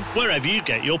 Listen wherever you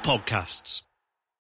get your podcasts.